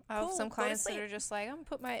yeah, I have some clients that are just like, I'm gonna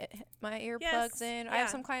put my earplugs in. I have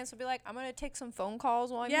some clients who'll be like, I'm gonna take some phone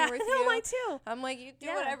calls while I'm here with you. Mine too. I'm like, you do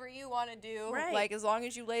whatever you want to do, right. Like as long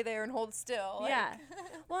as you lay there and hold still. Like. Yeah.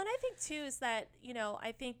 Well, and I think too is that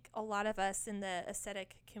I think a lot of us in the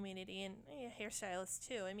aesthetic community and hairstylists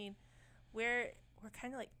too. We're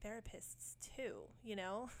kind of like therapists too.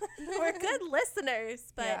 We're good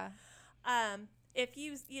listeners, but if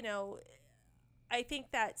you I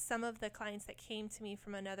think that some of the clients that came to me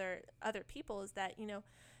from other people is that,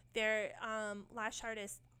 their lash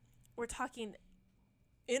artists were talking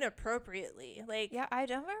inappropriately. Like, yeah, I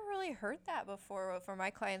never really heard that before for my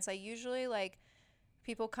clients. I usually, like,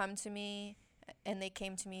 people come to me and they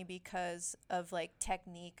came to me because of like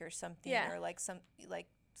technique or something, or like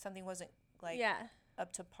something wasn't like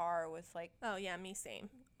up to par with like. Oh yeah, me same.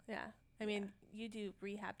 Yeah. You do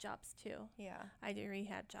rehab jobs too. Yeah. I do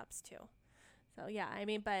rehab jobs too. So, yeah,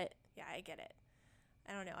 but, yeah, I get it.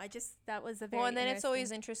 I don't know. That was a very and then it's always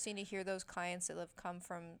interesting to hear those clients that have come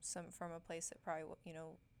from a place that probably,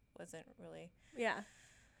 wasn't really. Yeah.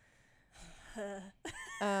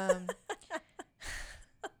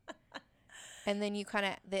 And then you kind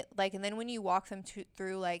of, and then when you walk them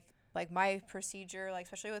through, like my procedure, like,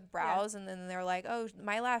 especially with brows, and then they're like, oh,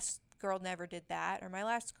 my last girl never did that, or my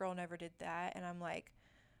last girl never did that. And I'm like,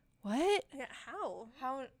 what? Yeah, how?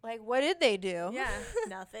 Like, what did they do? Yeah,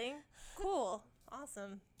 nothing. Cool.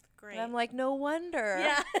 Awesome. great. And I'm like, no wonder.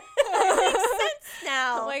 Yeah. It makes sense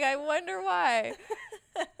now. I'm like, I wonder why.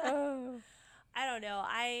 Oh. I don't know.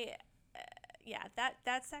 Yeah,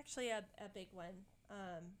 that's actually a big one.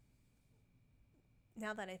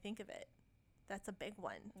 Now that I think of it, that's a big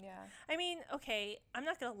one. Yeah. I mean, okay, I'm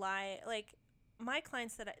not gonna lie. Like, my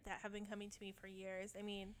clients that have been coming to me for years, I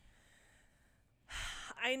mean,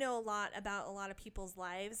 I know a lot about a lot of people's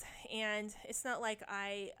lives, and it's not like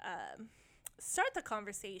I start the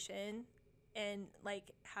conversation and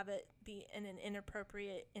like have it be an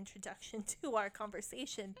inappropriate introduction to our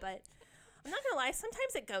conversation, but I'm not gonna lie,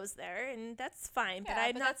 sometimes it goes there, and that's fine. Yeah, but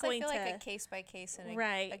I'm not going I feel to like a case by case and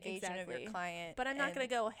right, a gauging of your client. But I'm not gonna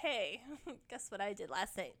go, hey, guess what I did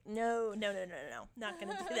last night? No, not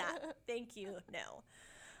gonna do that. Thank you, no.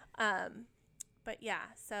 But yeah,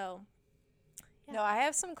 so. Yeah. No, I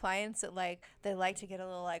have some clients that they like to get a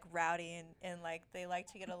little like rowdy and like they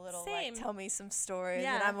like to get a little Same. like tell me some stories,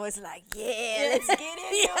 Yeah. and I'm always like, yeah, let's get into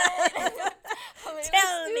it. Like,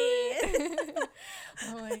 tell me.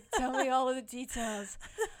 I'm like, tell me all of the details.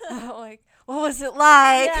 I'm like, what was it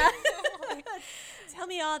like? Yeah. Tell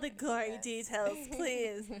me all the gory details,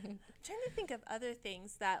 please. I'm trying to think of other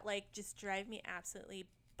things that like just drive me absolutely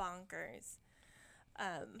bonkers.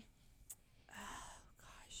 Oh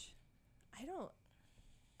gosh,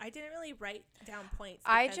 I didn't really write down points.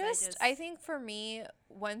 I think for me,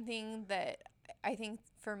 one thing that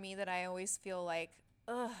I always feel like,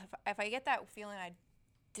 ugh, if I get that feeling I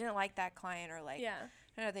didn't like that client, or like, yeah,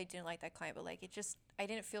 I don't know if they didn't like that client, but like I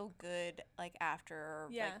didn't feel good like after or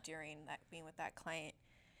like during that being with that client.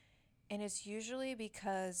 And it's usually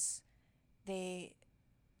because they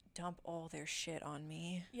dump all their shit on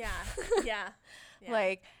me. Yeah. Yeah.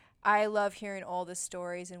 Like, I love hearing all the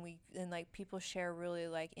stories, and like people share really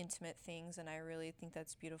like intimate things, and I really think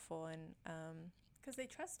that's beautiful. And because they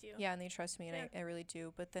trust you. yeah, and they trust me, and I really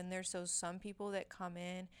do. But then there's some people that come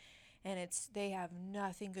in, and they have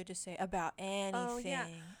nothing good to say about anything. Oh, yeah.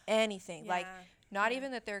 Anything. Yeah. Like, not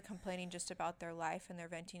even that they're complaining just about their life and they're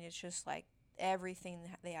venting. It's just like everything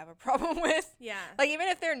that they have a problem with. Yeah. Like, even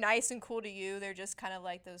if they're nice and cool to you, they're just kind of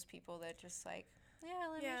like those people that just like,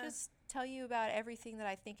 let me just tell you about everything that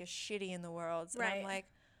I think is shitty in the world. And I'm like,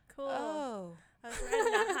 cool. Oh. I was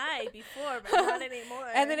riding a high before, but not anymore.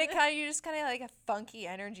 And then you just kind of like a funky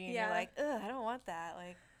energy, and you're like, ugh, I don't want that.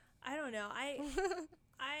 Like, I don't know. I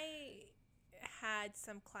had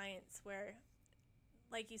some clients where,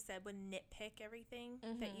 like you said, would nitpick everything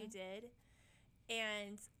that you did.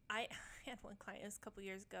 And I had one client, it was a couple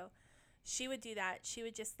years ago. She would do that. She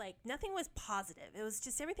would just like, nothing was positive. It was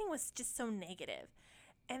just, everything was just so negative.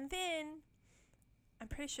 And then, I'm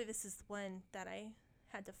pretty sure this is the one that I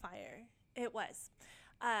had to fire. It was.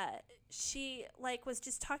 She like was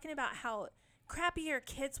just talking about how crappy her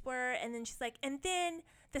kids were. And then she's like, and then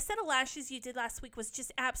the set of lashes you did last week was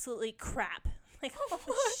just absolutely crap. Like,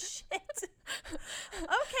 oh, shit.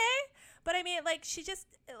 Okay. But I mean, like, she just,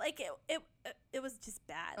 like, it was just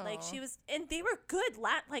bad. Aww. Like, she was, and they were good.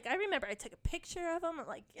 Like, I remember I took a picture of them. I'm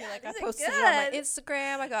like, yeah, I posted it on my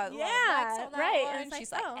Instagram. I got likes on that right. one. And it's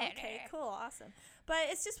she's like, like, oh, okay, cool, awesome. But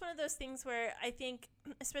it's just one of those things where I think,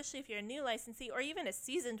 especially if you're a new licensee or even a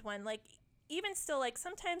seasoned one, like, even still, like,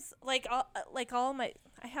 sometimes, like,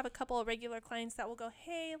 I have a couple of regular clients that will go,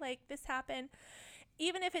 hey, like, this happened.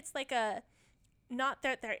 Even if it's like not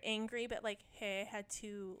that they're angry, but like, hey, I had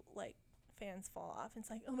to, like, fans fall off. It's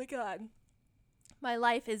like, oh my God, my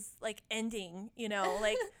life is like ending,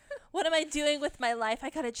 like, what am I doing with my life? I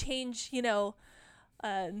gotta change,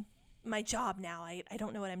 my job now. I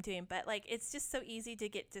don't know what I'm doing, but like, it's just so easy to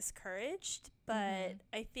get discouraged. But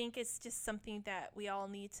I think it's just something that we all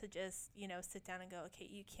need to just, sit down and go, okay,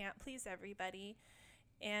 you can't please everybody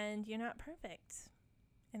and you're not perfect.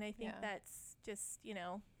 And I think that's just,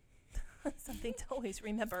 something to always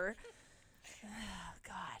remember. Oh,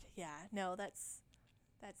 God. Yeah. No, that's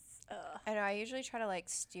I know. I usually try to like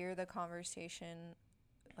steer the conversation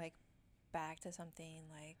like back to something,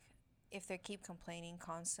 like if they keep complaining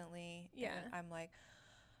constantly. Yeah. I'm like,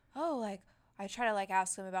 oh, like I try to like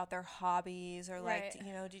ask them about their hobbies, or like,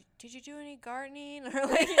 did you do any gardening, or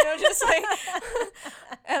like, just like,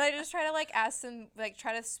 and I just try to like ask them, like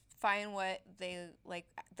try to find what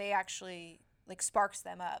they actually like sparks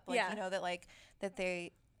them up, like, that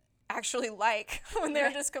they actually like when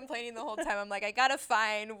they're just complaining the whole time. I'm like, I gotta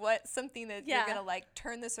find something that you're gonna like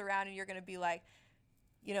turn this around, and you're gonna be like,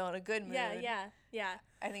 in a good mood. Yeah.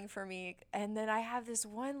 I think for me, and then I have this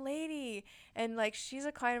one lady, and like she's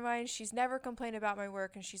a client of mine. She's never complained about my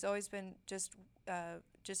work, and she's always been just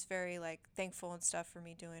very like thankful and stuff for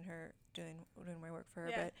me doing my work for her.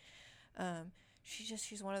 Yeah. But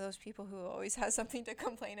she's one of those people who always has something to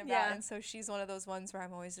complain about. Yeah. And so she's one of those ones where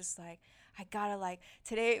I'm always just like, I gotta, like,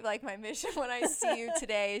 today, like, my mission when I see you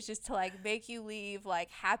today is just to, like, make you leave, like,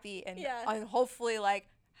 happy and hopefully, like,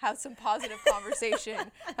 have some positive conversation.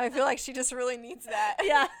 I feel like she just really needs that.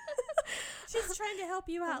 Yeah. She's trying to help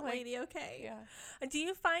you out, like, lady. Okay. Yeah. Do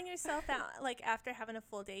you find yourself out, like, after having a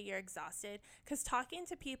full day, you're exhausted? Because talking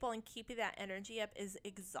to people and keeping that energy up is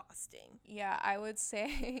exhausting. Yeah, I would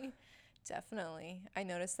say definitely. I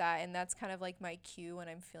noticed that. And that's kind of like my cue when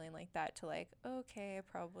I'm feeling like that to, like, okay, I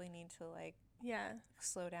probably need to, like,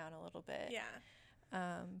 slow down a little bit.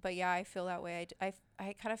 Yeah. But yeah, I feel that way. I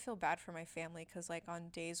kind of feel bad for my family because, like, on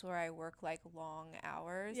days where I work, like, long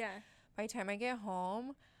hours, by the time I get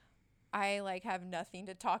home, I, like, have nothing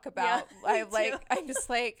to talk about. I'm just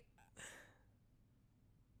like,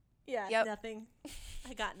 nothing.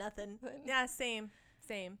 I got nothing. Yeah, same.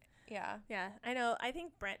 Yeah, I know. I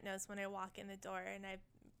think Brent knows when I walk in the door and I've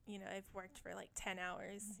worked for like 10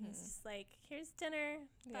 hours. He's just like, here's dinner.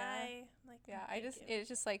 Bye. I'm like, it's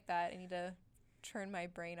just like that. I need to turn my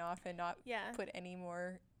brain off and not put any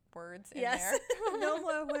more words in there. No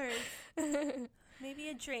more words. Maybe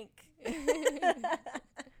a drink.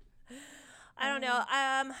 I don't know.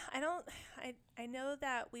 I know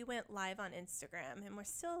that we went live on Instagram and we're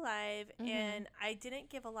still live, and I didn't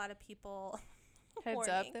give a lot of people heads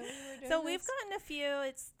up that we were doing So we've gotten a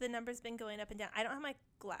few. The number's been going up and down. I don't have my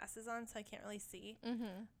glasses on, so I can't really see.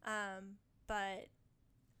 But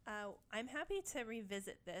I'm happy to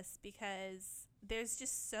revisit this because there's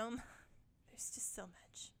just so much.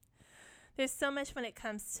 There's so much when it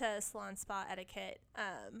comes to salon spa etiquette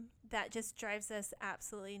that just drives us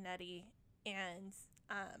absolutely nutty, and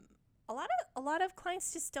a lot of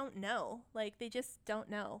clients just don't know. Like, they just don't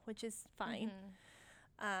know, which is fine.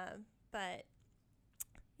 But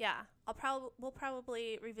yeah, we'll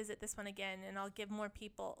probably revisit this one again, and I'll give more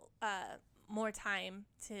people more time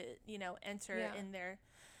to enter in their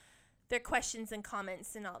questions and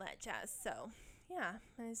comments and all that jazz. So yeah,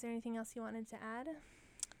 is there anything else you wanted to add?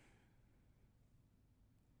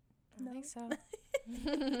 I don't think so.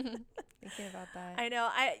 Thinking about that. I know.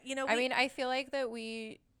 I feel like that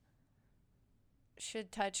we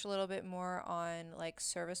should touch a little bit more on, like,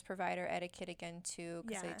 service provider etiquette again too,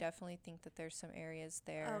 because I definitely think that there's some areas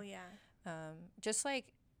there. Oh yeah. Just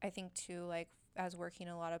like I think too, like, as working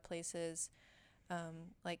in a lot of places,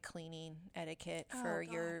 like cleaning etiquette for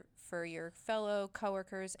your fellow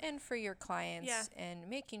coworkers and for your clients, and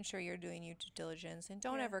making sure you're doing your due diligence and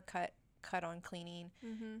don't ever cut on cleaning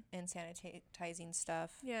and sanitizing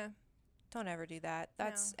stuff. Yeah. Don't ever do that.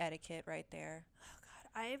 That's etiquette right there. Oh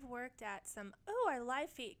God, I've worked at our live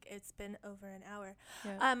feed. It's been over an hour.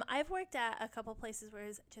 Yeah. I've worked at a couple places where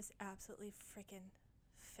it's just absolutely freaking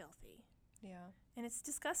filthy. Yeah. And it's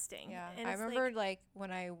disgusting. Yeah. And I remember like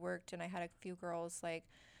when I worked and I had a few girls like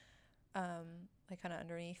kind of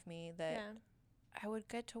underneath me that I would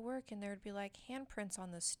get to work and there would be like handprints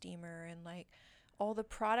on the steamer and like all the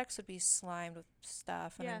products would be slimed with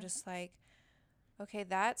stuff. And I'm just like, okay,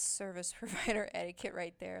 that's service provider etiquette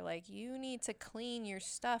right there. Like, you need to clean your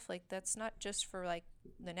stuff. Like, that's not just for like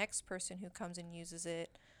the next person who comes and uses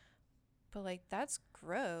it, but like, that's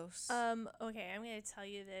gross. Okay, I'm going to tell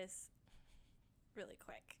you this really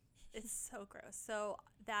quick. It's so gross. So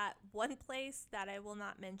that one place that I will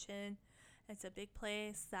not mention, it's a big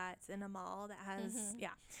place that's in a mall that has,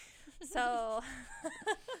 So,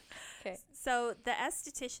 okay. So the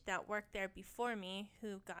esthetician that worked there before me,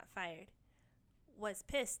 who got fired, was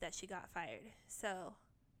pissed that she got fired. So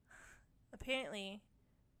apparently,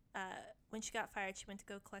 when she got fired, she went to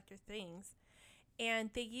go collect her things, and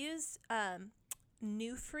they used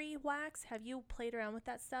new free wax. Have you played around with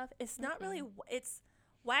that stuff? It's not really. It's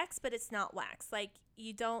wax, but it's not wax. Like,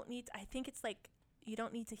 you don't need. I think it's like you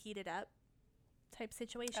don't need to heat it up, type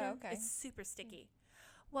situation. Oh, okay. It's super sticky.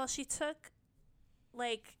 Well, she took,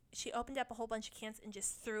 like, she opened up a whole bunch of cans and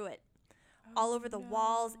just threw it all over the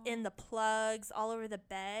walls, in the plugs, all over the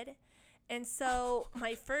bed. And so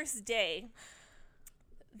my first day,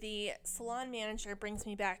 the salon manager brings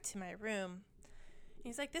me back to my room.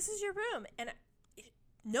 He's like, "This is your room." And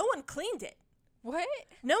no one cleaned it. What?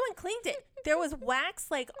 No one cleaned it. There was wax,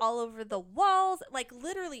 like, all over the walls, like,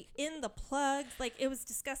 literally in the plugs. Like, it was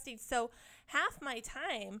disgusting. So half my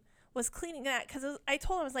time was cleaning that, because I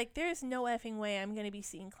told him, I was like, there's no effing way I'm going to be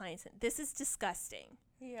seeing clients. This is disgusting.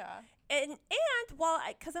 Yeah. And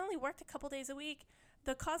because I only worked a couple days a week,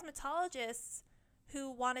 the cosmetologists who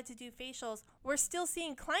wanted to do facials were still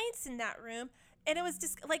seeing clients in that room. And it was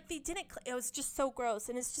just like, it was just so gross.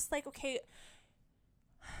 And it's just like, okay,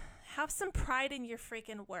 have some pride in your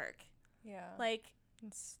freaking work. Yeah. Like,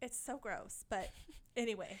 It's so gross. But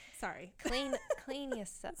anyway, sorry. Clean your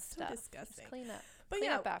stuff. So disgusting. Just clean up. But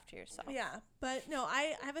Clean up after yourself. Yeah. But no,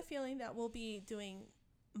 I have a feeling that we'll be doing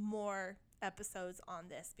more episodes on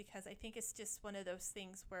this, because I think it's just one of those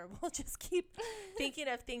things where we'll just keep thinking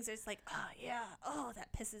of things that's like, oh yeah, oh,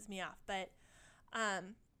 that pisses me off. But I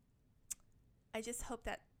just hope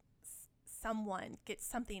that someone gets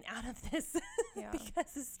something out of this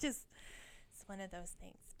because it's one of those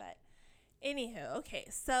things. But anywho, okay,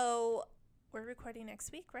 so we're recording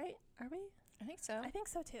next week, right? Are we? I think so. I think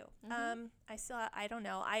so too. I don't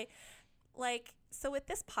know. So with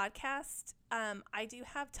this podcast, I do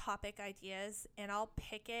have topic ideas, and I'll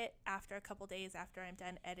pick it after a couple days after I'm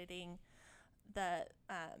done editing the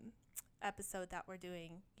episode that we're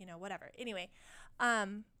doing, whatever. Anyway,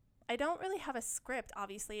 I don't really have a script,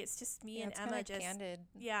 obviously. It's just me and Emma just candid.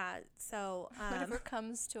 Yeah, so whatever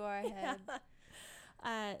comes to our head.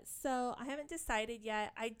 So I haven't decided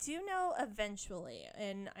yet. I do know eventually,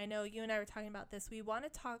 and I know you and I were talking about this. We want to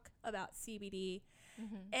talk about CBD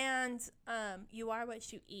and you are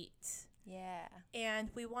what you eat. Yeah. And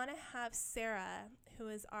we want to have Sarah, who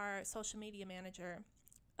is our social media manager.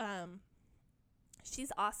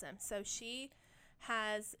 She's awesome. So she's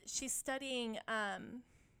studying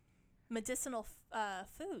medicinal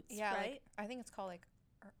foods, yeah, right? Like, I think it's called like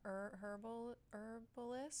herbalist.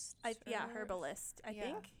 Herbalist. I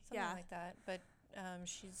think something like that. But her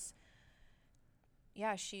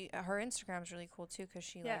Instagram's really cool too, because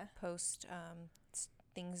she like posts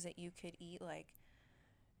things that you could eat, like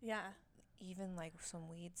even like some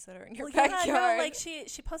weeds that are in your backyard. Yeah, no, like she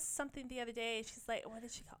posted something the other day. She's like, what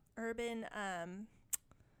did she call urban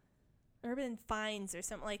finds or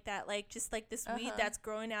something like that, like just like this weed that's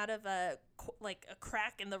growing out of a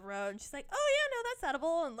crack in the road. And she's like, oh yeah, no, that's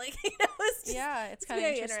edible, and like it's just, it's kind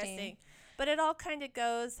of interesting. But it all kind of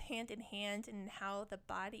goes hand in hand in how the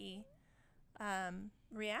body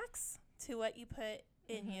reacts to what you put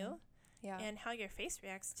in you, and how your face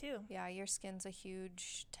reacts too. Yeah, your skin's a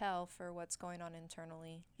huge tell for what's going on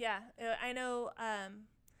internally. Yeah, I know.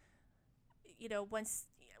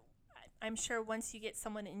 I'm sure once you get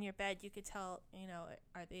someone in your bed, you could tell,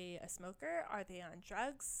 are they a smoker? Are they on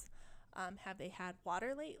drugs? Have they had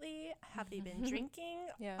water lately? Have they been drinking?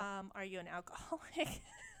 Are you an alcoholic?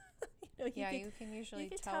 You can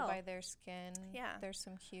usually tell by their skin. Yeah. There's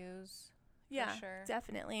some cues. Yeah, for sure.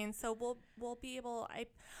 Definitely. And so we'll be able,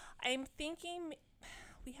 I'm thinking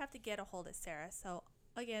we have to get a hold of Sarah. So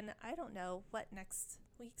again, I don't know what next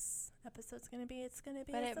week's episode's going to be. It's going to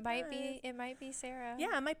be, but it might be Sarah.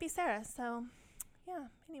 Yeah, it might be Sarah. So yeah,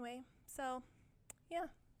 anyway, so yeah,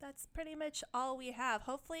 that's pretty much all we have.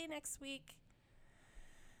 Hopefully next week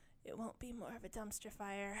it won't be more of a dumpster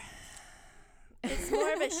fire. It's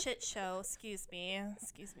more of a shit show. Excuse me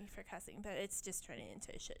for cussing, but it's just turning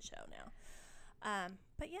into a shit show now.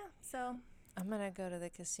 But yeah, so I'm gonna go to the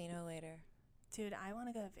casino later. Dude, I want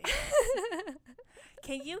to go to Vegas.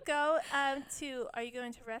 Can you go are you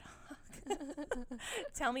going to Red Hawk?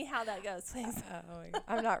 Tell me how that goes, please. Oh my God.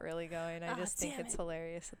 I'm not really going. I just think it's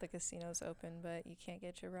hilarious that the casino's open, but you can't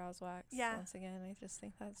get your brows waxed. Yeah. Once again, I just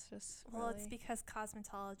think that's just Well, it's because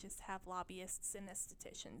cosmetologists have lobbyists and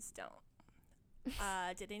estheticians don't.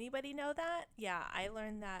 Did anybody know that? Yeah, I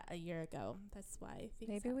learned that a year ago. That's why I think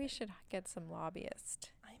maybe we should get some lobbyists.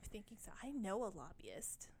 I'm thinking so. I know a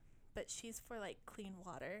lobbyist, but she's for like clean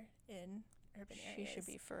water in urban areas. She should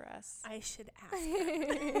be for us. I should ask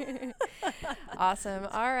her. Awesome.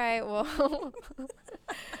 All right. Well,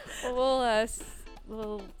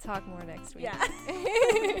 we'll talk more next week. Yeah.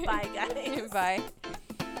 Bye, guys. Bye.